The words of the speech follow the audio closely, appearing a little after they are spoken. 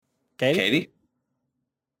Katie?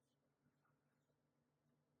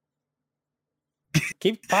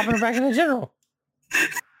 Keep popping her back in the general.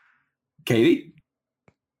 Katie?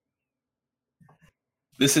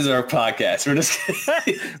 This is our podcast. We're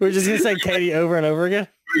just gonna say Katie over and over again.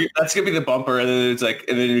 That's gonna be the bumper, and then it's like,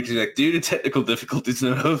 due to technical difficulties in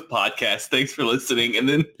the podcast, thanks for listening, and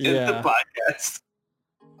then the podcast.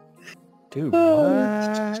 Dude,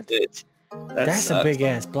 what? Shit. That's a big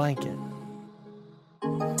ass blanket.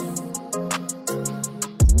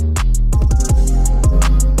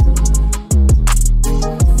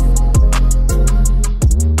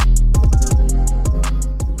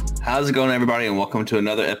 How's it going, everybody, and welcome to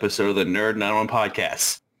another episode of the Nerd 911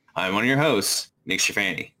 Podcast. I'm one of your hosts, Nick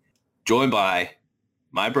Schifani, joined by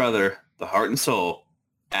my brother, the heart and soul,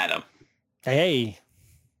 Adam. Hey.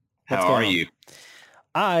 How are you?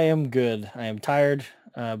 I am good. I am tired,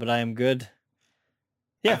 but I am good.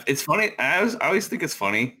 Yeah. It's funny. I always think it's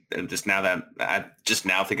funny, and I just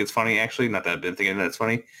now think it's funny, actually, not that I've been thinking that it's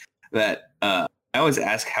funny, that I always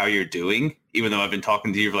ask how you're doing, even though I've been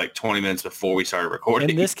talking to you for like 20 minutes before we started recording.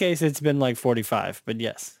 In this case, it's been like 45, but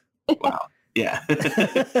yes. Wow. Yeah.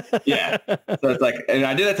 Yeah. So it's like, and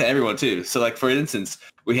I do that to everyone too. So like, for instance,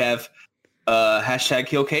 we have hashtag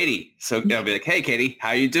kill Katie. So I'll be like, hey, Katie,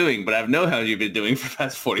 how you doing? But I know how you've been doing for the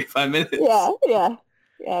past 45 minutes. Yeah.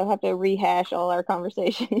 I have to rehash all our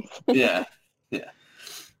conversations. Yeah.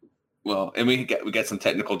 Well, and we got some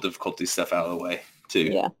technical difficulty stuff out of the way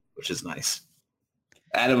too, which is nice.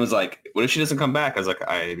 Adam was like, what if she doesn't come back? I was like,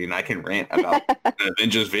 I mean, I can rant about an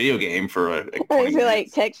Avengers video game for like 20 minutes.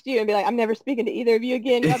 Like text you and be like, I'm never speaking to either of you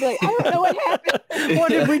again. And I'll be like, I don't know what happened. What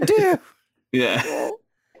did we do? Yeah.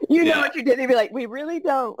 You know what you did. You'd be like, we really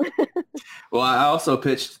don't. Well, I also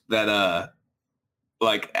pitched that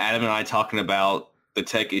like Adam and I talking about the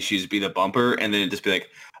tech issues be the bumper, and then it'd just be like,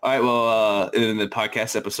 all right, well, and then the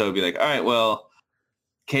podcast episode would be like, all right, well,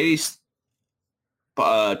 Katie's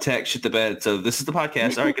tech shit the bed, so this is the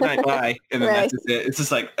podcast. All right, good night, bye. And then that's just it. It's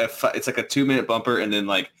just like it's like a 2-minute bumper, and then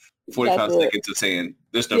like 45 seconds of saying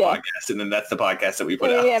there's no podcast, and then that's the podcast that we put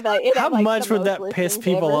out. How much would that piss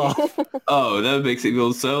people off? Oh, that makes it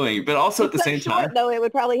feel so angry. But also at the same time, though, it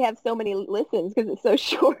would probably have so many listens because it's so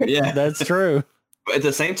short. Yeah, that's true. But at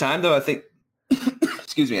the same time, though, I think,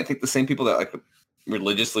 excuse me, I think the same people that like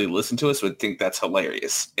religiously listen to us would think that's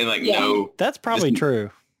hilarious, and like no, that's probably true.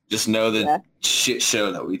 Just know the shit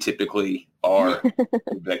show that we typically are.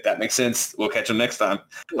 Like, that makes sense. We'll catch them next time.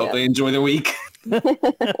 Hope they enjoy their week. But we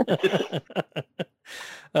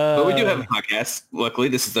do have a podcast. Luckily,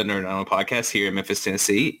 this is the Nerd 911 Podcast here in Memphis,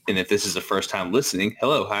 Tennessee. And if this is the first time listening,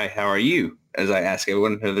 hello, hi, how are you? As I ask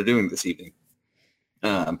everyone how they're doing this evening.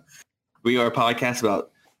 We are a podcast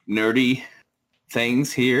about nerdy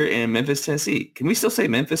things here in Memphis, Tennessee. Can we still say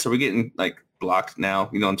Memphis? Are we getting like blocked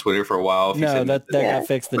now, on Twitter for a while? No, that got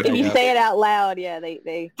fixed. If you say it out loud,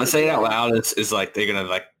 they let's say it out loud. Is like they're gonna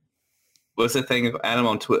like, what's the thing, Adam,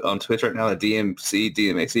 on Twitch right now, the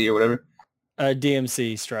DMC or whatever.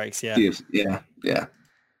 DMC strikes. Yeah. Yeah.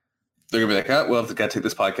 They're gonna be like, oh, well, I've got to take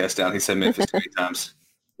this podcast down. He said Memphis 3 times.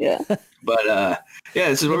 Yeah. But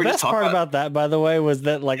this is what we just talk about. The best part about that, by the way, was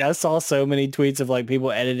that like I saw so many tweets of like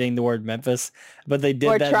people editing the word Memphis, but they did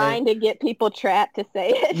or that. Trying to get people trapped to say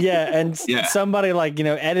it. Yeah, and somebody like,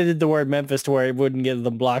 edited the word Memphis to where it wouldn't get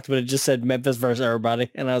them blocked, but it just said Memphis versus everybody.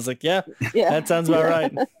 And I was like, yeah. That sounds about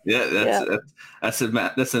right. Yeah, that's a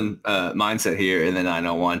mindset here in the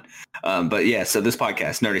 901. But yeah, so this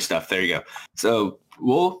podcast, nerdy stuff, there you go. So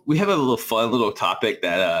we have a little topic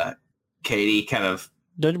that Katie kind of,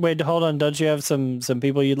 wait, hold on. Don't you have some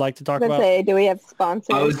people you'd like to talk about? Do we have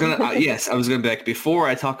sponsors? I was gonna, I was gonna be like, before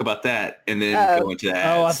I talk about that, and then go into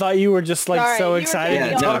that. Oh, I thought you were just like so excited.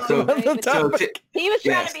 He was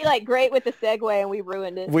trying to be like great with the segue, and we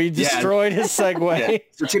ruined it. We destroyed his segue. Yeah.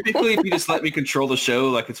 So typically, if you just let me control the show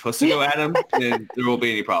like it's supposed to go, Adam, then there won't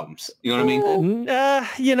be any problems. You know what I mean?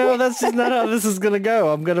 That's just not how this is gonna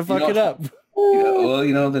go. I'm gonna fuck it up.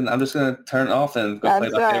 Then I'm just gonna turn it off and go play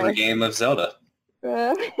my favorite game of Zelda.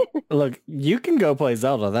 Look, you can go play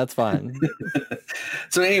Zelda. That's fine.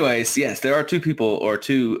 So anyways, yes, there are two people or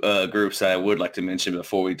two groups that I would like to mention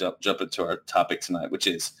before we jump into our topic tonight, which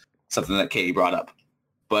is something that Katie brought up.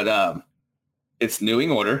 But it's New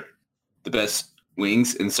Wing Order, the best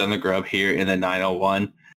wings in Southern Grub here in the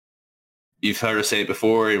 901. You've heard us say it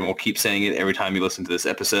before, and we'll keep saying it every time you listen to this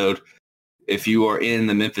episode. If you are in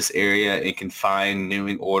the Memphis area and can find New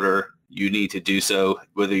Wing Order, you need to do so,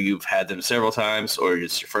 whether you've had them several times or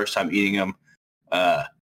it's your first time eating them.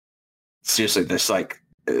 Seriously, there's like,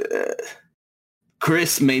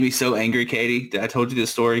 Chris made me so angry, Katie, that I told you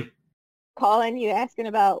this story. calling you asking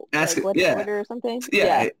about like, what to order or something?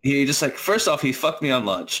 Yeah, he just like, first off, he fucked me on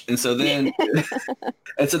lunch. And so then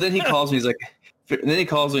he calls me,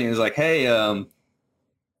 and he's like, hey,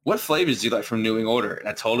 what flavors do you like from New Order? And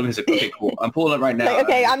I told him, he's like, okay, cool. I'm pulling up right now. Like,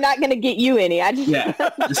 okay, I'm not going to get you any. I'm just going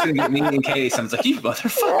to get me and Case. I was like, you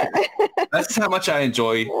motherfucker. That's how much I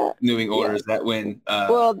enjoy New Order is that when...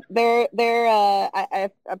 well, they're I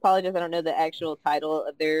apologize. I don't know the actual title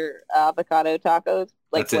of their avocado tacos.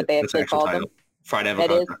 Like what they actually call them. Fried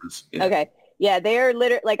avocado tacos. Yeah. Okay. Yeah, they're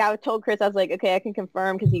literally... Like I told Chris, I was like, okay, I can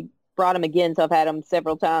confirm because he brought them again. So I've had them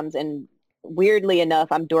several times and... Weirdly enough,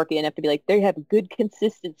 I'm dorky enough to be like, they have good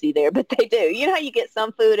consistency there, but they do. You know how you get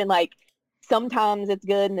some food and like sometimes it's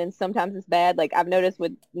good and then sometimes it's bad? Like I've noticed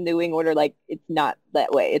with New Order, like it's not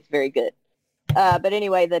that way. It's very good. But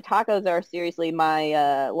anyway, the tacos are seriously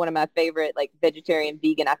my one of my favorite like vegetarian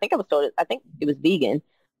vegan. I think it was vegan.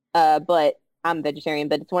 But I'm vegetarian,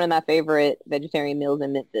 but it's one of my favorite vegetarian meals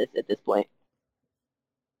in Memphis at this point.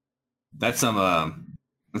 That's some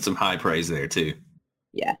high praise there too.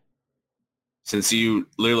 Yeah. Since you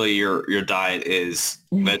literally your diet is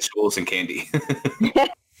vegetables and candy.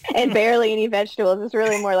 And barely any vegetables. It's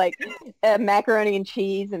really more like macaroni and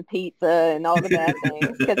cheese and pizza and all the bad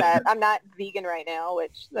things. Because I'm not vegan right now,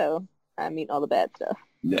 so I'm eating all the bad stuff.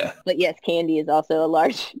 Yeah. But yes, candy is also a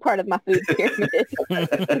large part of my food pyramid.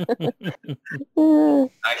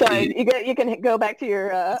 Sorry, you can go back to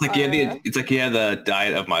your... it's like you had the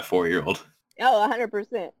diet of my 4-year-old. Oh,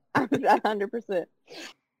 100%. 100%.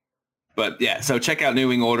 But yeah, so check out New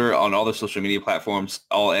Wing Order on all the social media platforms,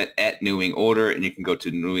 all at New Wing Order, and you can go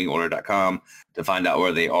to newwingorder.com to find out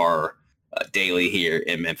where they are daily here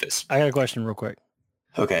in Memphis. I got a question real quick.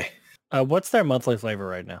 Okay. What's their monthly flavor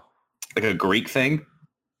right now? Like a Greek thing.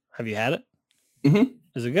 Have you had it? Mm-hmm.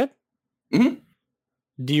 Is it good? Mm-hmm.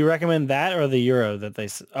 Do you recommend that or the Euro that they...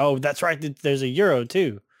 Oh, that's right. There's a Euro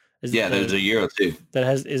too. There's a Euro too.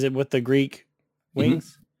 Is it with the Greek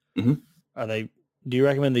wings? Mm-hmm. Do you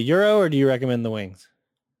recommend the Euro or do you recommend the wings?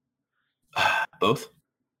 Both.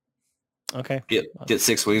 Okay. Get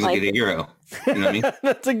 6 wings and get a Euro. You know what I mean?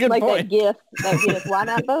 That's a good point. That gift. Why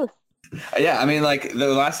not both? Yeah, I mean, like the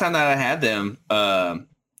last time that I had them, I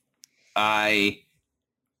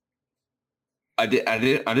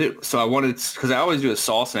did. So I wanted, because I always do a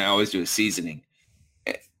sauce and I always do a seasoning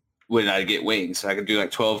when I get wings. So I could do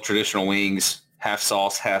like 12 traditional wings, half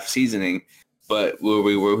sauce, half seasoning. But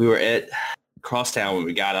we were at Crosstown when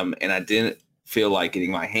we got them, and I didn't feel like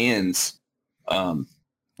getting my hands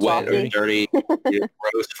wet or dirty,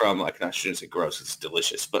 gross from like, I shouldn't say gross, it's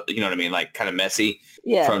delicious, but you know what I mean, like kind of messy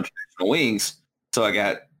from traditional wings. So I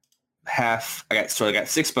got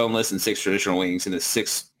 6 boneless and 6 traditional wings, and the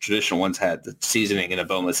 6 traditional ones had the seasoning and the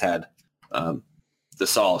boneless had the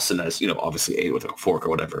sauce, and obviously ate it with a fork or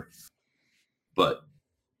whatever. But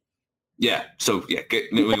yeah, so yeah,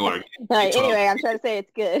 New Wing Order. Anyway, I'm trying to say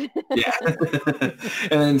it's good. Yeah.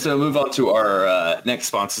 And then so move on to our next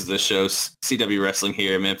sponsors of the show, CW Wrestling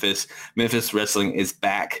here in Memphis. Memphis Wrestling is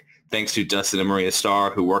back thanks to Dustin and Maria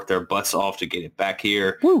Starr, who worked their butts off to get it back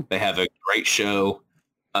here. Woo. They have a great show.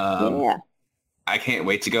 I can't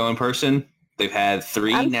wait to go in person. They've had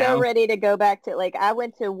 3 I'm now. so ready to go back to, like, I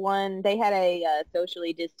went to one, they had a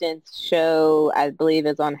socially distanced show, I believe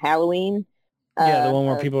is on Halloween. Yeah, the one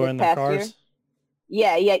where people were in their cars.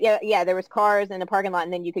 Year. Yeah. There was cars in the parking lot,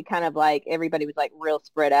 and then you could kind of like, everybody was like real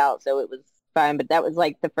spread out, so it was fine. But that was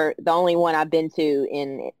like the only one I've been to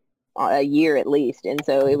in a year at least, and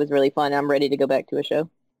so it was really fun. I'm ready to go back to a show.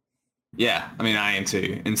 Yeah, I mean, I am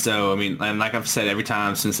too. And so, I mean, and like I've said every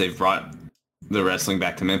time since they've brought the wrestling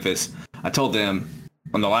back to Memphis, I told them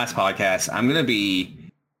on the last podcast, I'm going to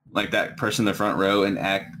be like that person in the front row and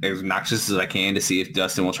act as obnoxious as I can to see if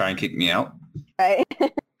Dustin will try and kick me out. Right.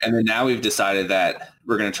 And then now we've decided that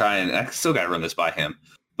we're going to try, and I still got to run this by him,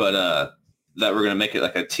 but that we're going to make it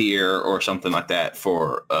like a tier or something like that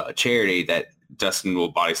for a charity that Dustin will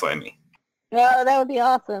body slam me. Oh, that would be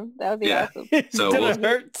awesome. That would be awesome. So it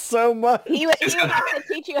hurt so much. He would have to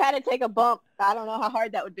teach you how to take a bump. I don't know how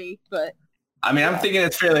hard that would be, but... I mean, I'm thinking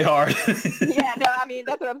it's fairly hard. Yeah, no, I mean,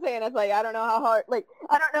 that's what I'm saying. It's like, I don't know how hard, like,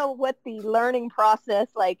 I don't know what the learning process,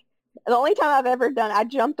 like, the only time I've ever done, I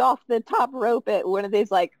jumped off the top rope at one of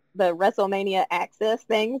these, like, the WrestleMania Access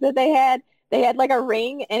things that they had. They had, like, a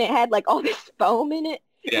ring, and it had, like, all this foam in it.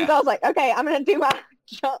 Yeah. And so I was like, okay, I'm going to do my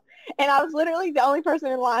jump. And I was literally the only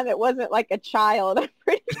person in line that wasn't, like, a child. I'm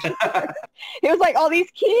pretty sure. It was, like, all these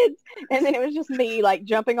kids. And then it was just me, like,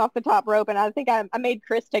 jumping off the top rope. And I think I made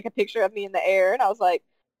Chris take a picture of me in the air. And I was like,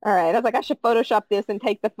 all right. I was like, I should Photoshop this and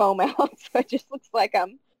take the foam out. So it just looks like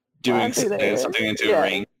I'm doing something into a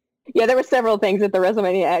ring. Yeah, there were several things at the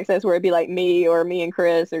WrestleMania Access where it'd be like me or me and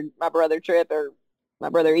Chris or my brother Trip or my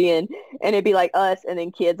brother Ian, and it'd be like us and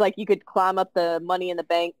then kids. Like you could climb up the Money in the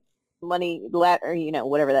Bank, money ladder,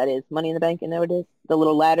 whatever that is, Money in the Bank, you know what it is? The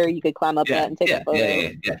little ladder, you could climb up that and take a photo.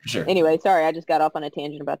 Yeah, for sure. Anyway, sorry, I just got off on a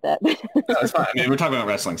tangent about that. No, that's fine. I mean, we're talking about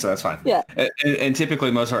wrestling, so that's fine. Yeah. And typically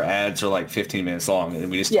most of our ads are like 15 minutes long, and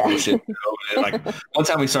we just bullshit. Like one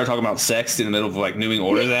time we started talking about sex in the middle of like New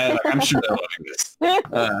Order that. Like, I'm sure they're loving this.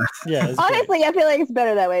 Honestly, I feel like it's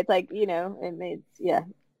better that way. It's like, it made, Yeah.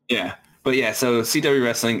 But yeah, so CW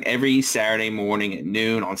Wrestling every Saturday morning at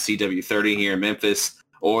noon on CW30 here in Memphis,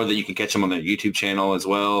 or that you can catch them on their YouTube channel as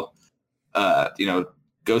well.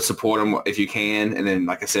 Go support them if you can. And then,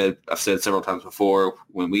 like I said, I've said several times before,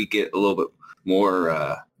 when we get a little bit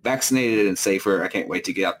more vaccinated and safer, I can't wait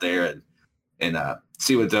to get out there and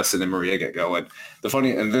see what Dustin and Maria get going. And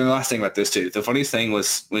then the last thing about this too, the funniest thing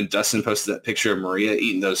was when Dustin posted that picture of Maria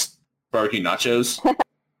eating those barbecue nachos.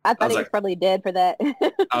 I thought he was probably dead for that.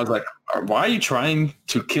 I was like, why are you trying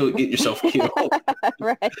to get yourself killed?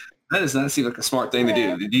 Right. That does not seem like a smart thing to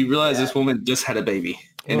do. Did you realize this woman just had a baby?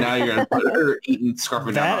 And now you're going to put her eating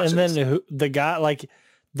scarfing down nachos. And then the guy, like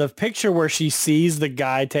the picture where she sees the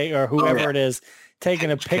guy or whoever it is taking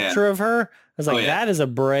a picture of her. I was like, that is a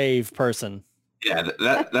brave person. Yeah,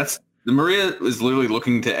 that's... Maria was literally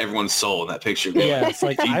looking to everyone's soul in that picture. Yeah, it's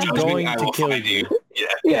like, I'm going to kill you.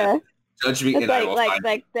 Yeah. Judge me, it's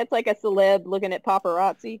like that's like a celeb looking at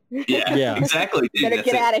paparazzi. Yeah, exactly. Dude. Better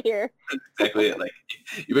get out of here. That's exactly it. Like,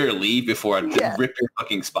 you better leave before I rip your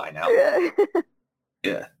fucking spine out.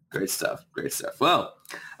 Yeah, great stuff. Well,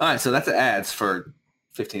 all right, so that's the ads for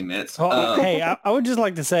 15 minutes. Hey, I would just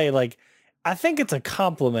like to say, like, I think it's a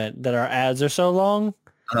compliment that our ads are so long.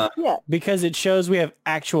 Because it shows we have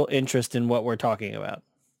actual interest in what we're talking about.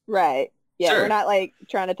 Right. Yeah, We're not like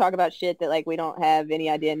trying to talk about shit that like we don't have any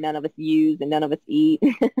idea, none of us use and none of us eat.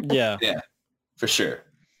 Yeah, for sure.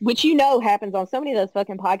 Which happens on so many of those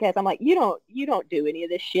fucking podcasts. I'm like, you don't do any of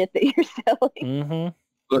this shit that you're selling. Mm-hmm.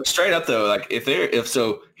 Look, straight up though, like here's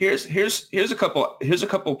a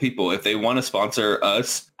couple people, if they want to sponsor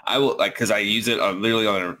us, I will, like, because I use it literally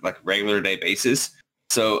on a like regular day basis.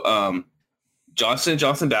 So Johnson &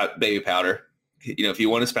 Johnson baby powder, if you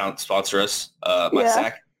want to sponsor us, my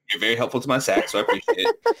sack. You're very helpful to my sack, so I appreciate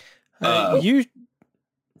it.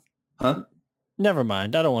 Never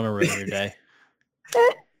mind. I don't want to ruin your day.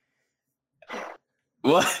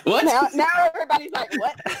 What? Now everybody's like,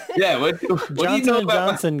 what? Yeah, what Johnson do you know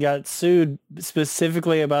Johnson got sued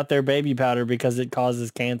specifically about their baby powder because it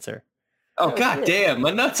causes cancer. Oh god damn,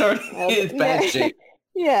 my nuts are in bad shape.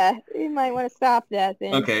 Yeah, you might want to stop that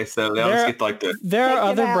then. Okay, so they always get like the... There are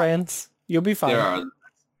other brands. You'll be fine. There are.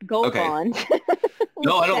 Gold Bond.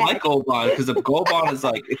 No, I don't like Gold Bond because the Gold Bond is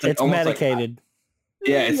like it's almost medicated.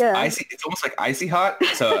 It's icy. It's almost like icy hot.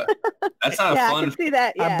 So that's not a fun. I can see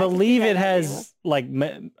that. I believe it has like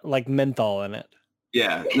menthol in it.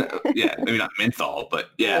 Yeah, maybe not menthol, but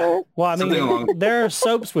yeah. Well, I mean, there are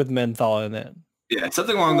soaps with menthol in it. Yeah,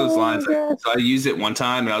 something along those lines. So I used it one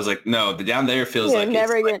time, and I was like, no, the down there feels like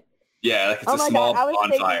never it's again. Like it's a small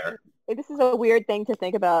bonfire. This is a weird thing to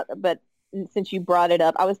think about, but since you brought it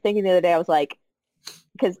up, I was thinking the other day, I was like,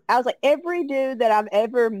 every dude that I've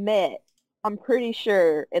ever met, I'm pretty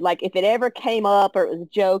sure, if it ever came up or it was a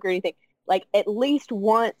joke or anything, like at least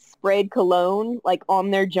once sprayed cologne like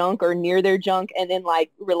on their junk or near their junk and then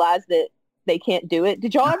like realized that they can't do it.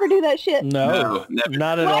 Did y'all ever do that shit? No,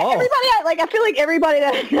 not at all. I feel like everybody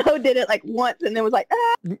that I know did it like once and then was like,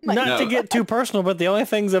 Not to get too personal, but the only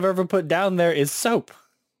things I've ever put down there is soap.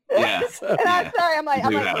 Yeah. And I'm sorry, I'm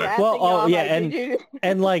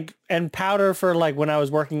like, and powder for like when I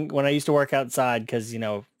used to work outside because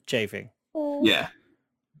chafing. Yeah,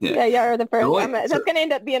 you're the first. That's gonna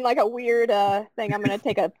end up being like a weird thing. I'm gonna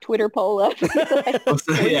take a Twitter poll up. Do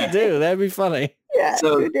that'd be funny. Yeah.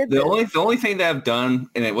 So the only thing that I've done,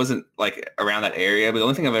 and it wasn't like around that area, but the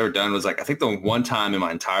only thing I've ever done was like I think the one time in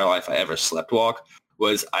my entire life I ever slept walk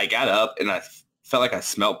was I got up and I felt like I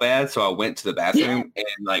smelled bad, so I went to the bathroom and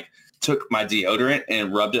like took my deodorant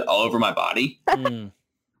and rubbed it all over my body,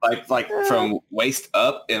 like from waist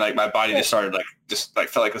up, and like my body just started just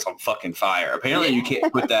felt like it was on fucking fire. Apparently, you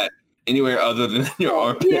can't put that anywhere other than your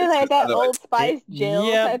armpit. Yeah, like that Old Spice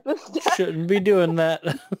gel type of stuff. Shouldn't be doing that.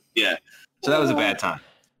 Yeah, so that was a bad time.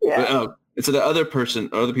 Yeah. But, and so the other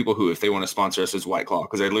people who, if they want to sponsor us, is White Claw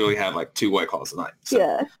because they literally have like 2 White Claws a night. So.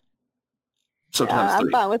 Yeah. Sometimes I'm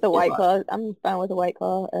fine with the White Claw. I'm fine with the White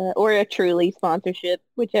Claw or a Truly sponsorship,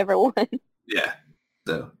 whichever one. Yeah.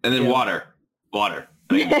 So and then water.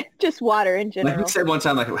 I mean, just water in like general. we said one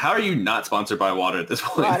time, like, how are you not sponsored by water at this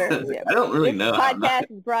point? Water. Yeah. I don't really This know. How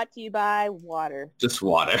podcast is brought to you by water. just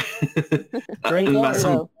water. Drink Not water.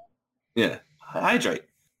 some- yeah, hydrate.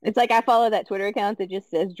 It's like I follow that Twitter account that just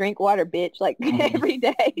says "drink water, bitch," like every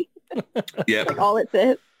day. Yeah, Like all it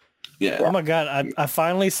says. yeah. Oh my God. I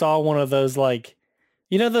finally saw one of those, like,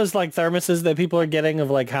 you know, those like thermoses that people are getting of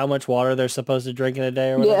like how much water they're supposed to drink in a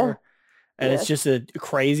day or whatever. And it's just a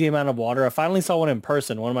crazy amount of water. I finally saw one in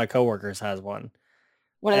person. One of my coworkers has one.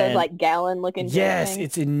 One of those like gallon looking. Yes, things.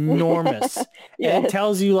 it's enormous. And it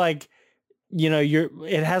tells you like, you know,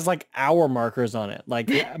 it has like hour markers on it. Like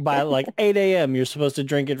by like 8 a.m. you're supposed to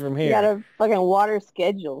drink it from here. You got a fucking water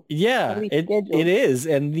schedule. Yeah, it is.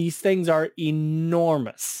 And these things are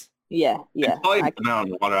enormous. Yeah. It's probably the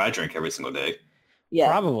amount of water I drink every single day. Yeah.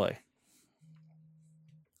 Probably.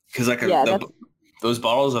 Because like those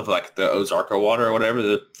bottles of like the Ozarka water or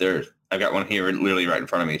whatever, I've got one here literally right in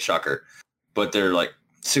front of me. Shocker. But they're like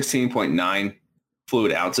 16.9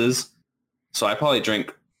 fluid ounces. So I probably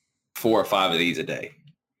drink 4 or 5 of these a day.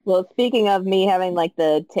 Well, speaking of me having like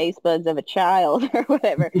the taste buds of a child or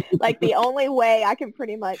whatever, like the only way I can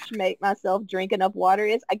pretty much make myself drink enough water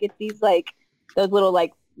is I get these like those little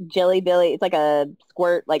like Jelly Belly. It's like a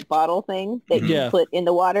squirt like bottle thing that you put in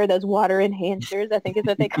the water. Those water enhancers, I think is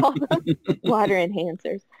what they call them. Water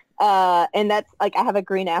enhancers. And that's like I have a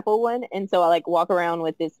green apple one, and so I like walk around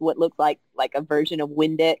with this what looks like a version of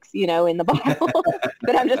Windex, you know, in the bottle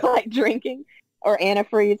that I'm just like drinking, or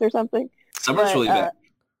antifreeze or something. Summer's really bad.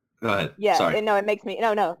 Go ahead. Yeah, sorry. And no, it makes me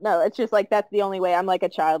no. It's just like that's the only way. I'm like a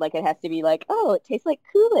child. Like it has to be like, oh, it tastes like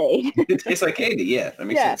Kool-Aid. It tastes like candy. Yeah, that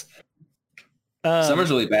makes sense. Summer's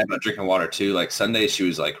really bad about drinking water too. Like Sunday, she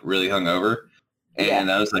was like really hungover,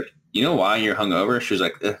 and I was like, you know why you're hungover? She was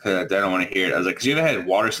like, I don't want to hear it. I was like, because you haven't had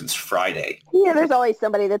water since Friday. Yeah, there's always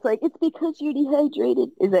somebody that's like, it's because you're dehydrated.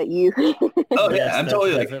 Is that you? Oh yeah, I'm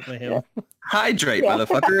totally like, hydrate,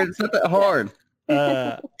 motherfucker. It's not that hard.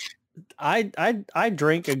 I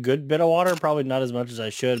drink a good bit of water, probably not as much as I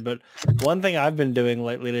should, but one thing I've been doing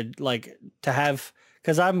lately to have,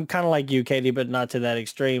 because I'm kind of like you, Katie, but not to that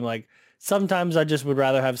extreme. Like sometimes I just would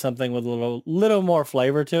rather have something with a little more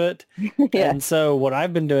flavor to it. Yeah. And so what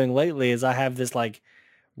I've been doing lately is I have this like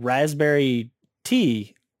raspberry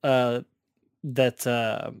tea that's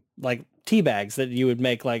like tea bags that you would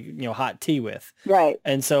make like, you know, hot tea with. Right.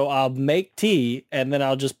 And so I'll make tea and then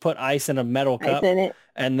I'll just put ice in a metal cup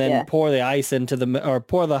and then pour the ice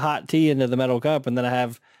pour the hot tea into the metal cup, and then I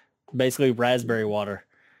have basically raspberry water.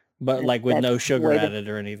 But like with no sugar added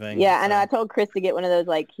or anything. Yeah, so. I know. I told Chris to get one of those.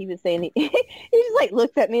 Like he was saying, he just like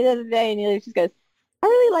looked at me the other day and he just goes, "I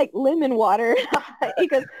really like lemon water." He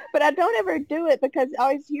goes, "But I don't ever do it because I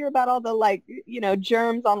always hear about all the like, you know,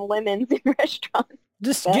 germs on lemons in restaurants."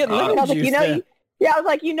 Just get lemon juice. I was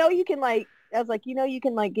like, you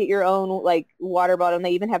can like, get your own like water bottle. And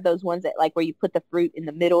they even have those ones that like where you put the fruit in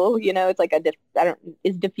the middle. You know, it's like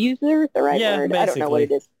is diffuser the right word? Basically. I don't know what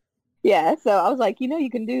it is. Yeah, so I was like, you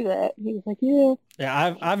can do that. He was like, yeah.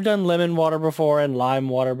 Yeah, I've done lemon water before and lime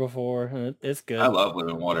water before. And it's good. I love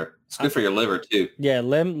lemon water. It's good for your liver too. Yeah,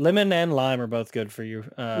 lemon and lime are both good for you.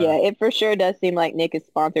 Yeah, it for sure does seem like Nick is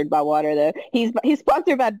sponsored by water though. He's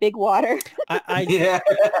sponsored by Big Water.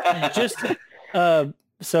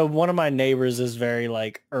 So one of my neighbors is very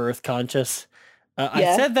like earth conscious.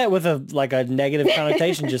 I said that with a negative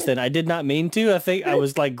connotation just then. I did not mean to. I think I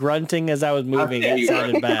was like grunting as I was moving. It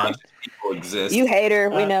sounded bad. People exist. You hate her.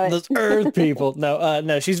 We know it. Those earth people.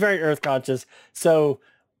 No, she's very earth conscious. So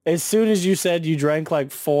as soon as you said you drank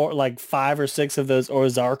like 5 or 6 of those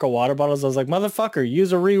Ozarka water bottles, I was like, motherfucker,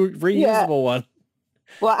 use a reusable one.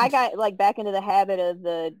 Well, I got like back into the habit of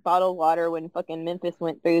the bottled water when fucking Memphis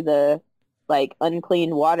went through the like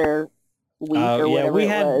unclean water week or whatever it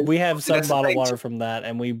was. We have some bottled water from that,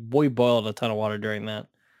 and we boiled a ton of water during that.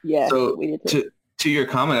 Yeah, so we did too. To your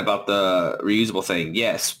comment about the reusable thing,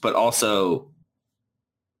 yes, but also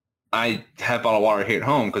I have bottled water here at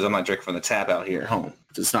home because I'm not drinking from the tap out here at home.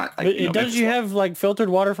 It's not. Like, you have like filtered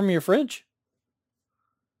water from your fridge?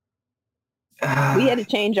 We had to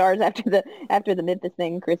change ours after the Memphis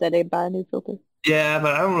thing. Chris had to buy a new filter. Yeah,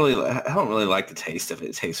 but I don't really like the taste of it.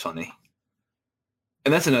 It tastes funny.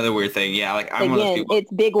 And that's another weird thing. Yeah, like I'm one of those people.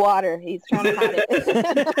 It's Big Water. He's trying to hide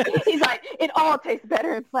it. He's like, it all tastes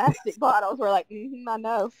better in plastic bottles. We're like, I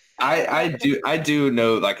know. I do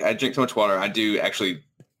know. Like I drink so much water. I do actually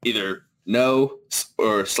either know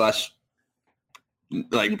or /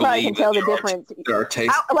 like You probably can believe tell that the difference. there are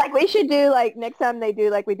tastes. Like we should do like next time they do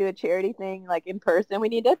like we do a charity thing like in person. We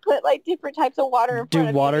need to put like different types of water in front Do of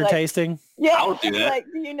you. water Like, tasting? yeah, I'll do that. like,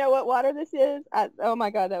 do you know what water this is? Oh my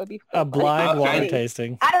god, that would be so A funny. blind water Okay.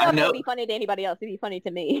 tasting. I don't know I if it know- would be funny to anybody else. It'd be funny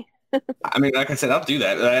to me. I mean, like I said, I'll do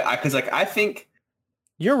that because like I think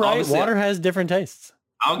You're right. Obviously- Water has different tastes.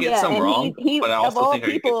 I'll get some and wrong, He, but I of also all think I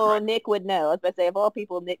could get people, right. Nick would know. I was about to say, of all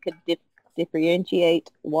people, Nick could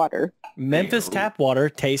differentiate water. Memphis go. tap water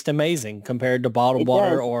tastes amazing compared to bottled It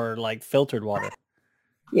water does. or like filtered water.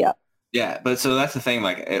 Yeah. Yeah, but so that's the thing.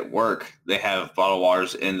 Like at work, they have bottled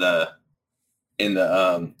waters in the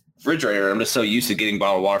refrigerator. I'm just so used to getting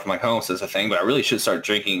bottled water from my home, so it's a thing. But I really should start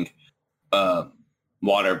drinking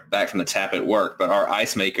water back from the tap at work. But our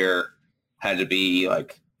ice maker had to be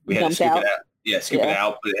like we had to Dumped scoop out. it out. Yeah, scoop it Yeah.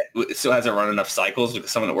 out, but it still hasn't run enough cycles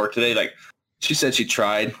because someone at work today, like she said she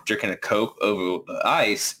tried drinking a Coke over the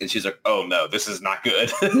ice and she's like, oh no, this is not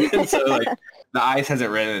good. And so like the ice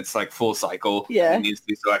hasn't ran its like full cycle. Yeah. It needs to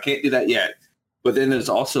be, so I can't do that yet. But then there's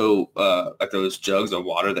also like those jugs of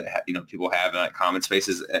water that people have in like common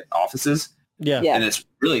spaces at offices, Yeah. Yeah. and it's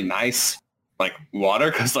really nice like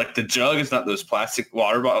water because like the jug is not those plastic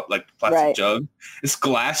water bottle like plastic Right. jug, it's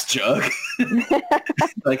glass jug.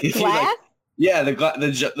 Like if you Glass? like yeah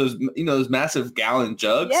those those massive gallon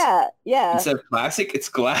jugs. Yeah. Yeah. Instead of plastic, it's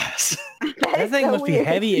glass. That thing must be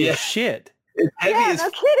heavy Yeah. as shit. It's heavy Yeah, as no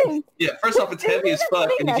kidding. yeah. First off, it's heavy as fuck,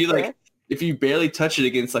 and if you barely touch it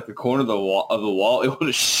against like a corner of the wall, it will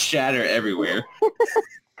just shatter everywhere.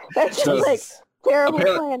 That's just So- like terrible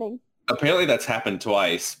Apparently- planning. Apparently, that's happened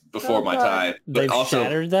twice before Oh, my God. time. But They've also,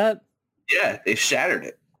 shattered that? yeah, they shattered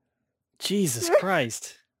it. Jesus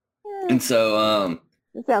Christ. And so,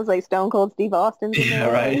 It sounds like Stone Cold Steve Austin. to Yeah,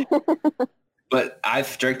 me. right. but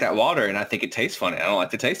I've drank that water and I think it tastes funny. I don't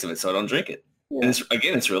like the taste of it, so I don't drink it. Yeah.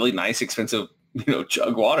 And it's really nice, expensive,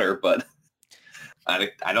 jug water, but I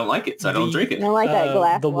don't like it, so I don't The- drink I it. don't like that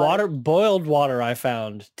glass the water. boiled water I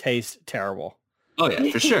found tastes terrible. Oh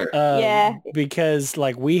yeah, for sure. Yeah. Because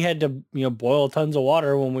like we had to, boil tons of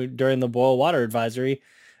water during the boil water advisory,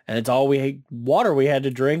 and it's all water we had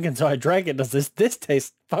to drink, and so I drank it. This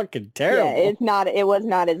tastes fucking terrible. Yeah, it was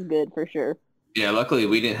not as good for sure. Yeah, luckily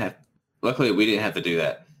we didn't have to do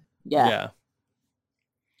that. Yeah.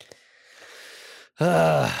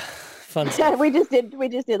 Fun stuff. we just did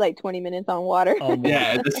like 20 minutes on water. Oh, boy.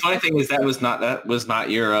 Yeah, the funny thing is that was not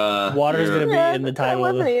your Water's your- gonna be in the That title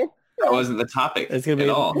of wasn't the, it. that wasn't the topic. it's gonna be at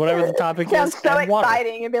all. whatever the topic Sounds is. so and water.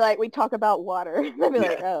 exciting. It'd be like we talk about water. I'd be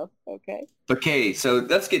like, Yeah. oh, okay. But Katie, so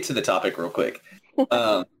let's get to the topic real quick.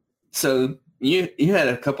 So you had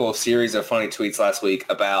a couple of series of funny tweets last week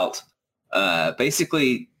about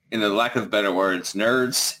basically, in the lack of better words,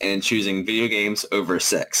 nerds and choosing video games over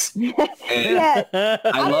sex. And Yeah.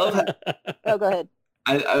 I love. Oh, go ahead.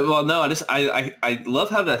 I love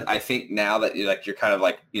how I think now that you're kind of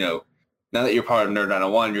like now that you're part of Nerd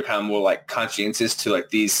 901, you're kind of more like conscientious to like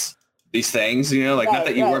these things, like not Right,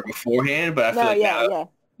 that you right. weren't beforehand, but I feel No, like yeah.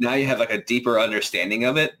 now you have like a deeper understanding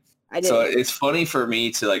of it. I did. So it's funny for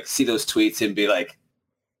me to like see those tweets and be like,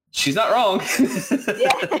 she's not wrong.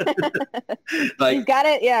 Yeah. Like She's got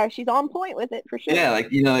it. Yeah, she's on point with it for sure. yeah,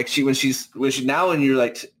 like like when you're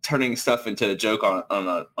like turning stuff into a joke on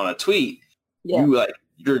a tweet, Yeah.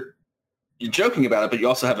 you're joking about it, but you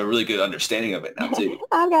also have a really good understanding of it now too.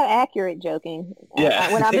 I've got accurate joking.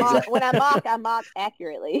 Yeah, When I mock, exactly. I mock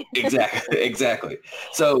accurately. Exactly.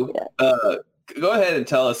 So go ahead and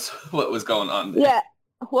tell us what was going on there. Yeah.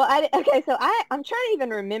 Well, so I'm trying to even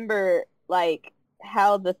remember like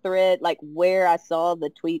how the thread, like where I saw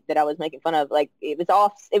the tweet that I was making fun of. Like it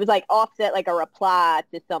was like offset, like a reply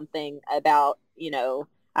to something about,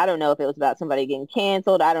 I don't know if it was about somebody getting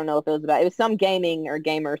canceled. I don't know if it was some gaming or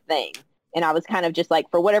gamer thing. And I was kind of just like,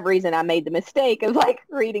 for whatever reason, I made the mistake of like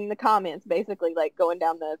reading the comments, basically like going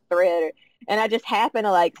down the thread. And I just happened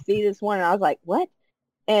to like see this one and I was like, what?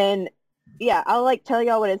 And yeah, I'll like tell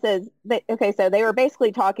y'all what it says. Okay, so they were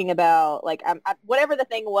basically talking about like whatever the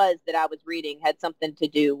thing was that I was reading had something to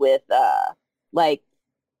do with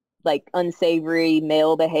like unsavory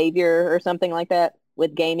male behavior or something like that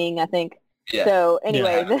with gaming, I think. Yeah. So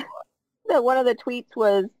anyway, Yeah. one of the tweets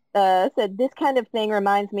was said, this kind of thing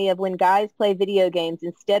reminds me of when guys play video games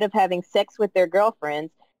instead of having sex with their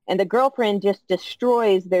girlfriends, and the girlfriend just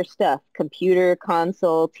destroys their stuff, computer,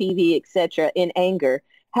 console, TV, etc., in anger.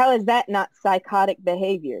 How is that not psychotic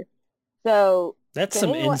behavior? So That's can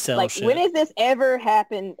some anyone- incel like, shit. when has this ever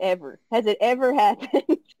happened ever? Has it ever happened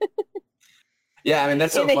Yeah, I mean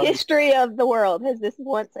that's so in the funny. history of the world? Has this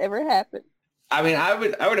once ever happened? I mean, I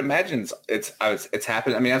would imagine it's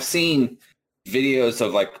happened. I mean, I've seen videos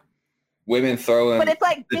of like women throwing But it's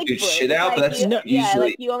like the Bigfoot. dude's shit It's out, but like that's you, usually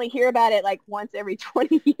like you only hear about it like once every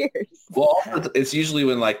 20 years. well, also, it's usually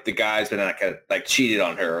when like the guy's been like cheated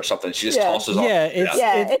on her or something. She just Yeah. tosses off. Yeah,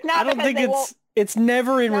 it's not I don't because think they won't- it's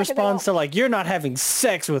never in not 'cause they response won't- to like you're not having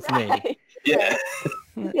sex with me. Right. Yeah.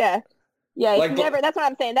 Yeah. Yeah, it's Like, but- never, that's what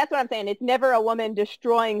I'm saying. That's what I'm saying. It's never a woman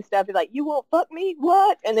destroying stuff. It's like, you won't fuck me?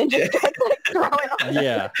 What? And then just starts like throwing on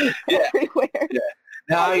Yeah. everywhere.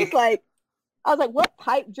 Now I was just like, I was like, what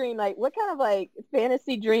pipe dream? Like, what kind of like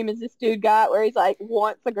fantasy dream has this dude got where he's like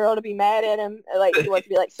wants a girl to be mad at him? Like he wants to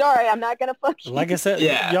be like, sorry, I'm not gonna fuck you. Like I said,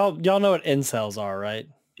 Yeah. y'all know what incels are, right?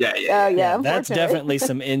 yeah. Oh yeah, That's unfortunately. definitely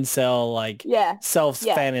some incel like Yeah, self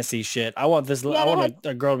Yeah. fantasy shit. I want this. Yeah, I they want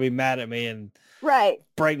a girl to be mad at me and right.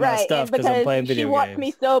 break my Right, stuff and because I'm because playing she video wants games.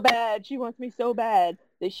 me so bad. She wants me so bad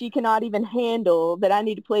that she cannot even handle that I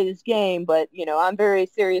need to play this game. But you know, I'm a very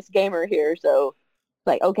serious gamer here, so it's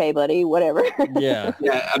like, okay, buddy, whatever. Yeah.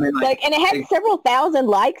 Yeah, I mean, like, And it had several thousand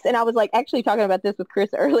likes, and I was like actually talking about this with Chris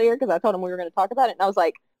earlier because I told him we were going to talk about it, and I was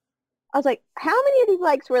like, how many of these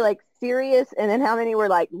likes were like serious, and then how many were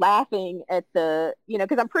like laughing at the, you know,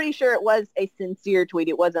 because I'm pretty sure it was a sincere tweet.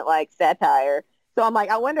 It wasn't like satire. So I'm like,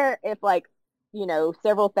 I wonder if like, you know,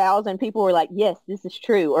 several thousand people were like, yes, this is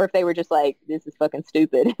true, or if they were just like, this is fucking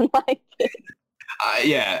stupid. Like,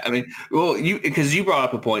 yeah, I mean, well, because you brought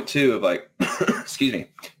up a point too of like, excuse me,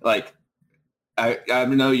 like, I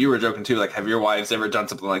know you were joking too, like, have your wives ever done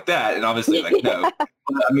something like that? And obviously, like, no. But,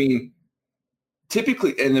 I mean,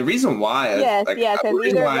 typically, and the reason why, yes, like, yeah, the because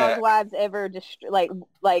reason either of why- y'all's wives ever just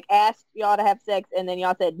like asked y'all to have sex, and then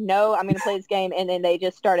y'all said no, I'm gonna play this game, and then they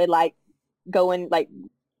just started like going like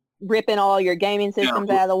ripping all your gaming systems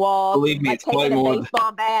out of the wall, believe me, like it's probably taking a more.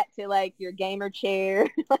 baseball bat to like your gamer chair.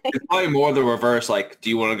 It's probably more the reverse. Like, do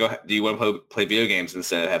you want to play video games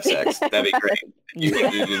instead of have sex? That'd be great. You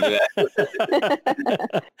could do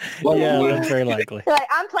that. Well, Yeah, well, that's very likely. Like,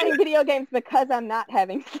 I'm playing video games because I'm not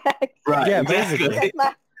having sex. Right. Yeah, exactly. basically.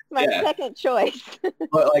 That's my Yeah. second choice.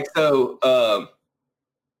 But like so,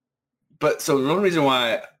 but so the one reason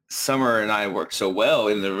why Summer and I worked so well,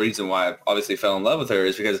 and the reason why I obviously fell in love with her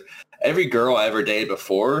is because every girl I ever dated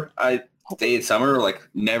before I dated Summer like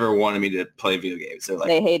never wanted me to play video games. So like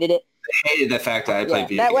They hated it. they hated the fact that I played Yeah,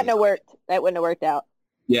 video that games. wouldn't have worked. That wouldn't have worked out.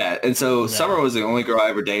 Yeah, and so No. Summer was the only girl I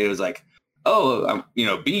ever dated who was like, oh,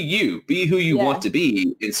 be who you Yeah. want to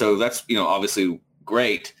be, and so that's obviously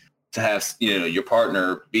great to have your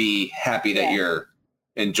partner be happy that Yeah. you're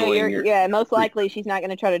So enjoying your most likely she's not going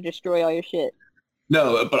to try to destroy all your shit.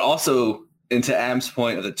 No, but also, and to Adam's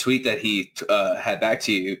point of the tweet that he had back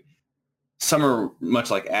to you, Summer, much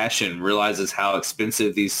like Ashton, realizes how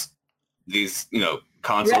expensive these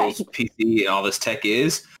consoles, Right. PC, and all this tech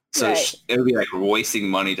is. So Right. it would be like wasting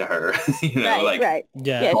money to her, Right.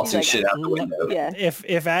 Yeah. Yeah. tossing she's like, shit out the window. Yeah.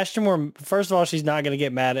 If Ashton were, first of all, she's not gonna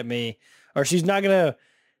get mad at me, or she's not gonna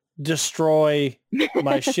destroy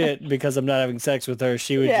my shit because I'm not having sex with her.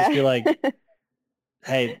 She would Yeah. just be like,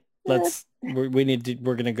 "Hey,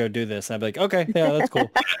 we're gonna go do this." And I'd be like, "Okay, yeah, that's cool."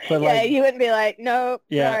 But Yeah, like, you wouldn't be like, nope,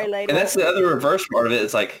 Yeah. sorry, lady. And that's the other reverse part of it.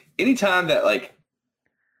 It's like anytime that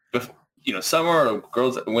Summer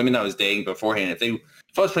or women I was dating beforehand,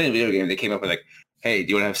 if I was playing a video game, they came up with like, hey, do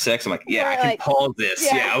you want to have sex? I'm like, yeah, I Or can like- pause this.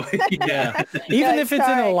 Yeah. yeah, even Like, if it's in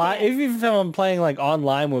sorry, a I lot, can't. even if I'm playing like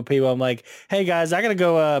online with people, I'm like, "Hey guys, I gotta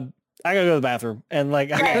go to the bathroom," and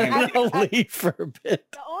like Right. I'm gonna leave for a bit.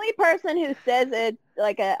 The only person who says it,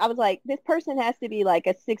 I was like, this person has to be like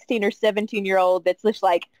a 16 or 17-year-old that's just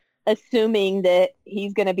like assuming that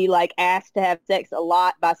he's going to be like asked to have sex a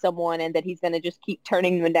lot by someone and that he's going to just keep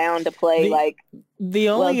turning them down to play The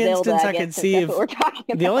only Zelda, instance I guess, could since see that's of what we're talking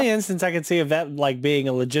about. the only instance I could see of that like being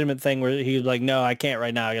a legitimate thing where he was like, "No, I can't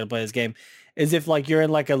right now. I gotta play this game," is if like you're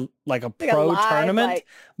in like a Like a pro live, tournament. like,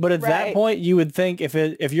 But at that right. point, you would think if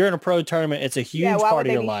you're in a pro tournament, it's a huge yeah, why part would of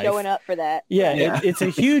they your be life. showing up for that? Yeah, Yeah. it's a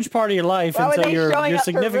huge part of your life, Why and would so they your showing up to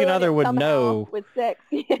significant ruin other it would somehow know with sex.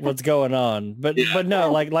 what's going on. But Yeah. but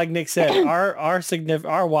no, like Nick said,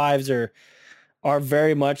 our wives are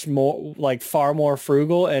very much more like far more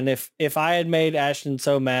frugal. And if I had made Ashton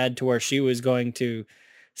so mad to where she was going to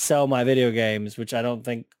sell my video games, which I don't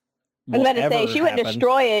think I was will about to say ever she wouldn't happen,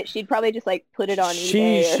 destroy it. She'd probably just like put it on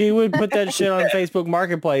eBay. or- she would put that shit on Facebook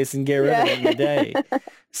Marketplace and get rid of it in a day.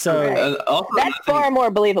 So Right. And also, That's another thing- far more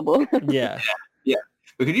believable. yeah,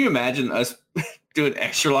 but could you imagine us doing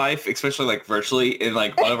Extra Life, especially like virtually, in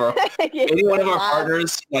like one of our Yeah, any one of our live.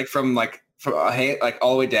 partners, like from a hand, like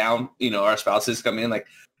all the way down, our spouses come in like,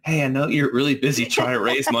 hey, I know you're really busy trying to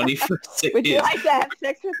raise money for sick Would you kids. like to have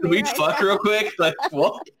sex with Can me? we right fuck now? real quick? Like,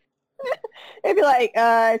 what? They'd be like,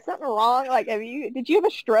 is something wrong? Like, did you have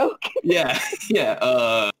a stroke? Yeah,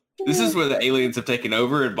 yeah. This is where the aliens have taken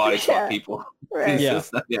over and body swap Yeah. people. Right. It's Yeah.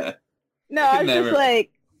 just not- yeah. No, I I could was never. just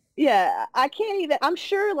like, yeah, I can't even. I'm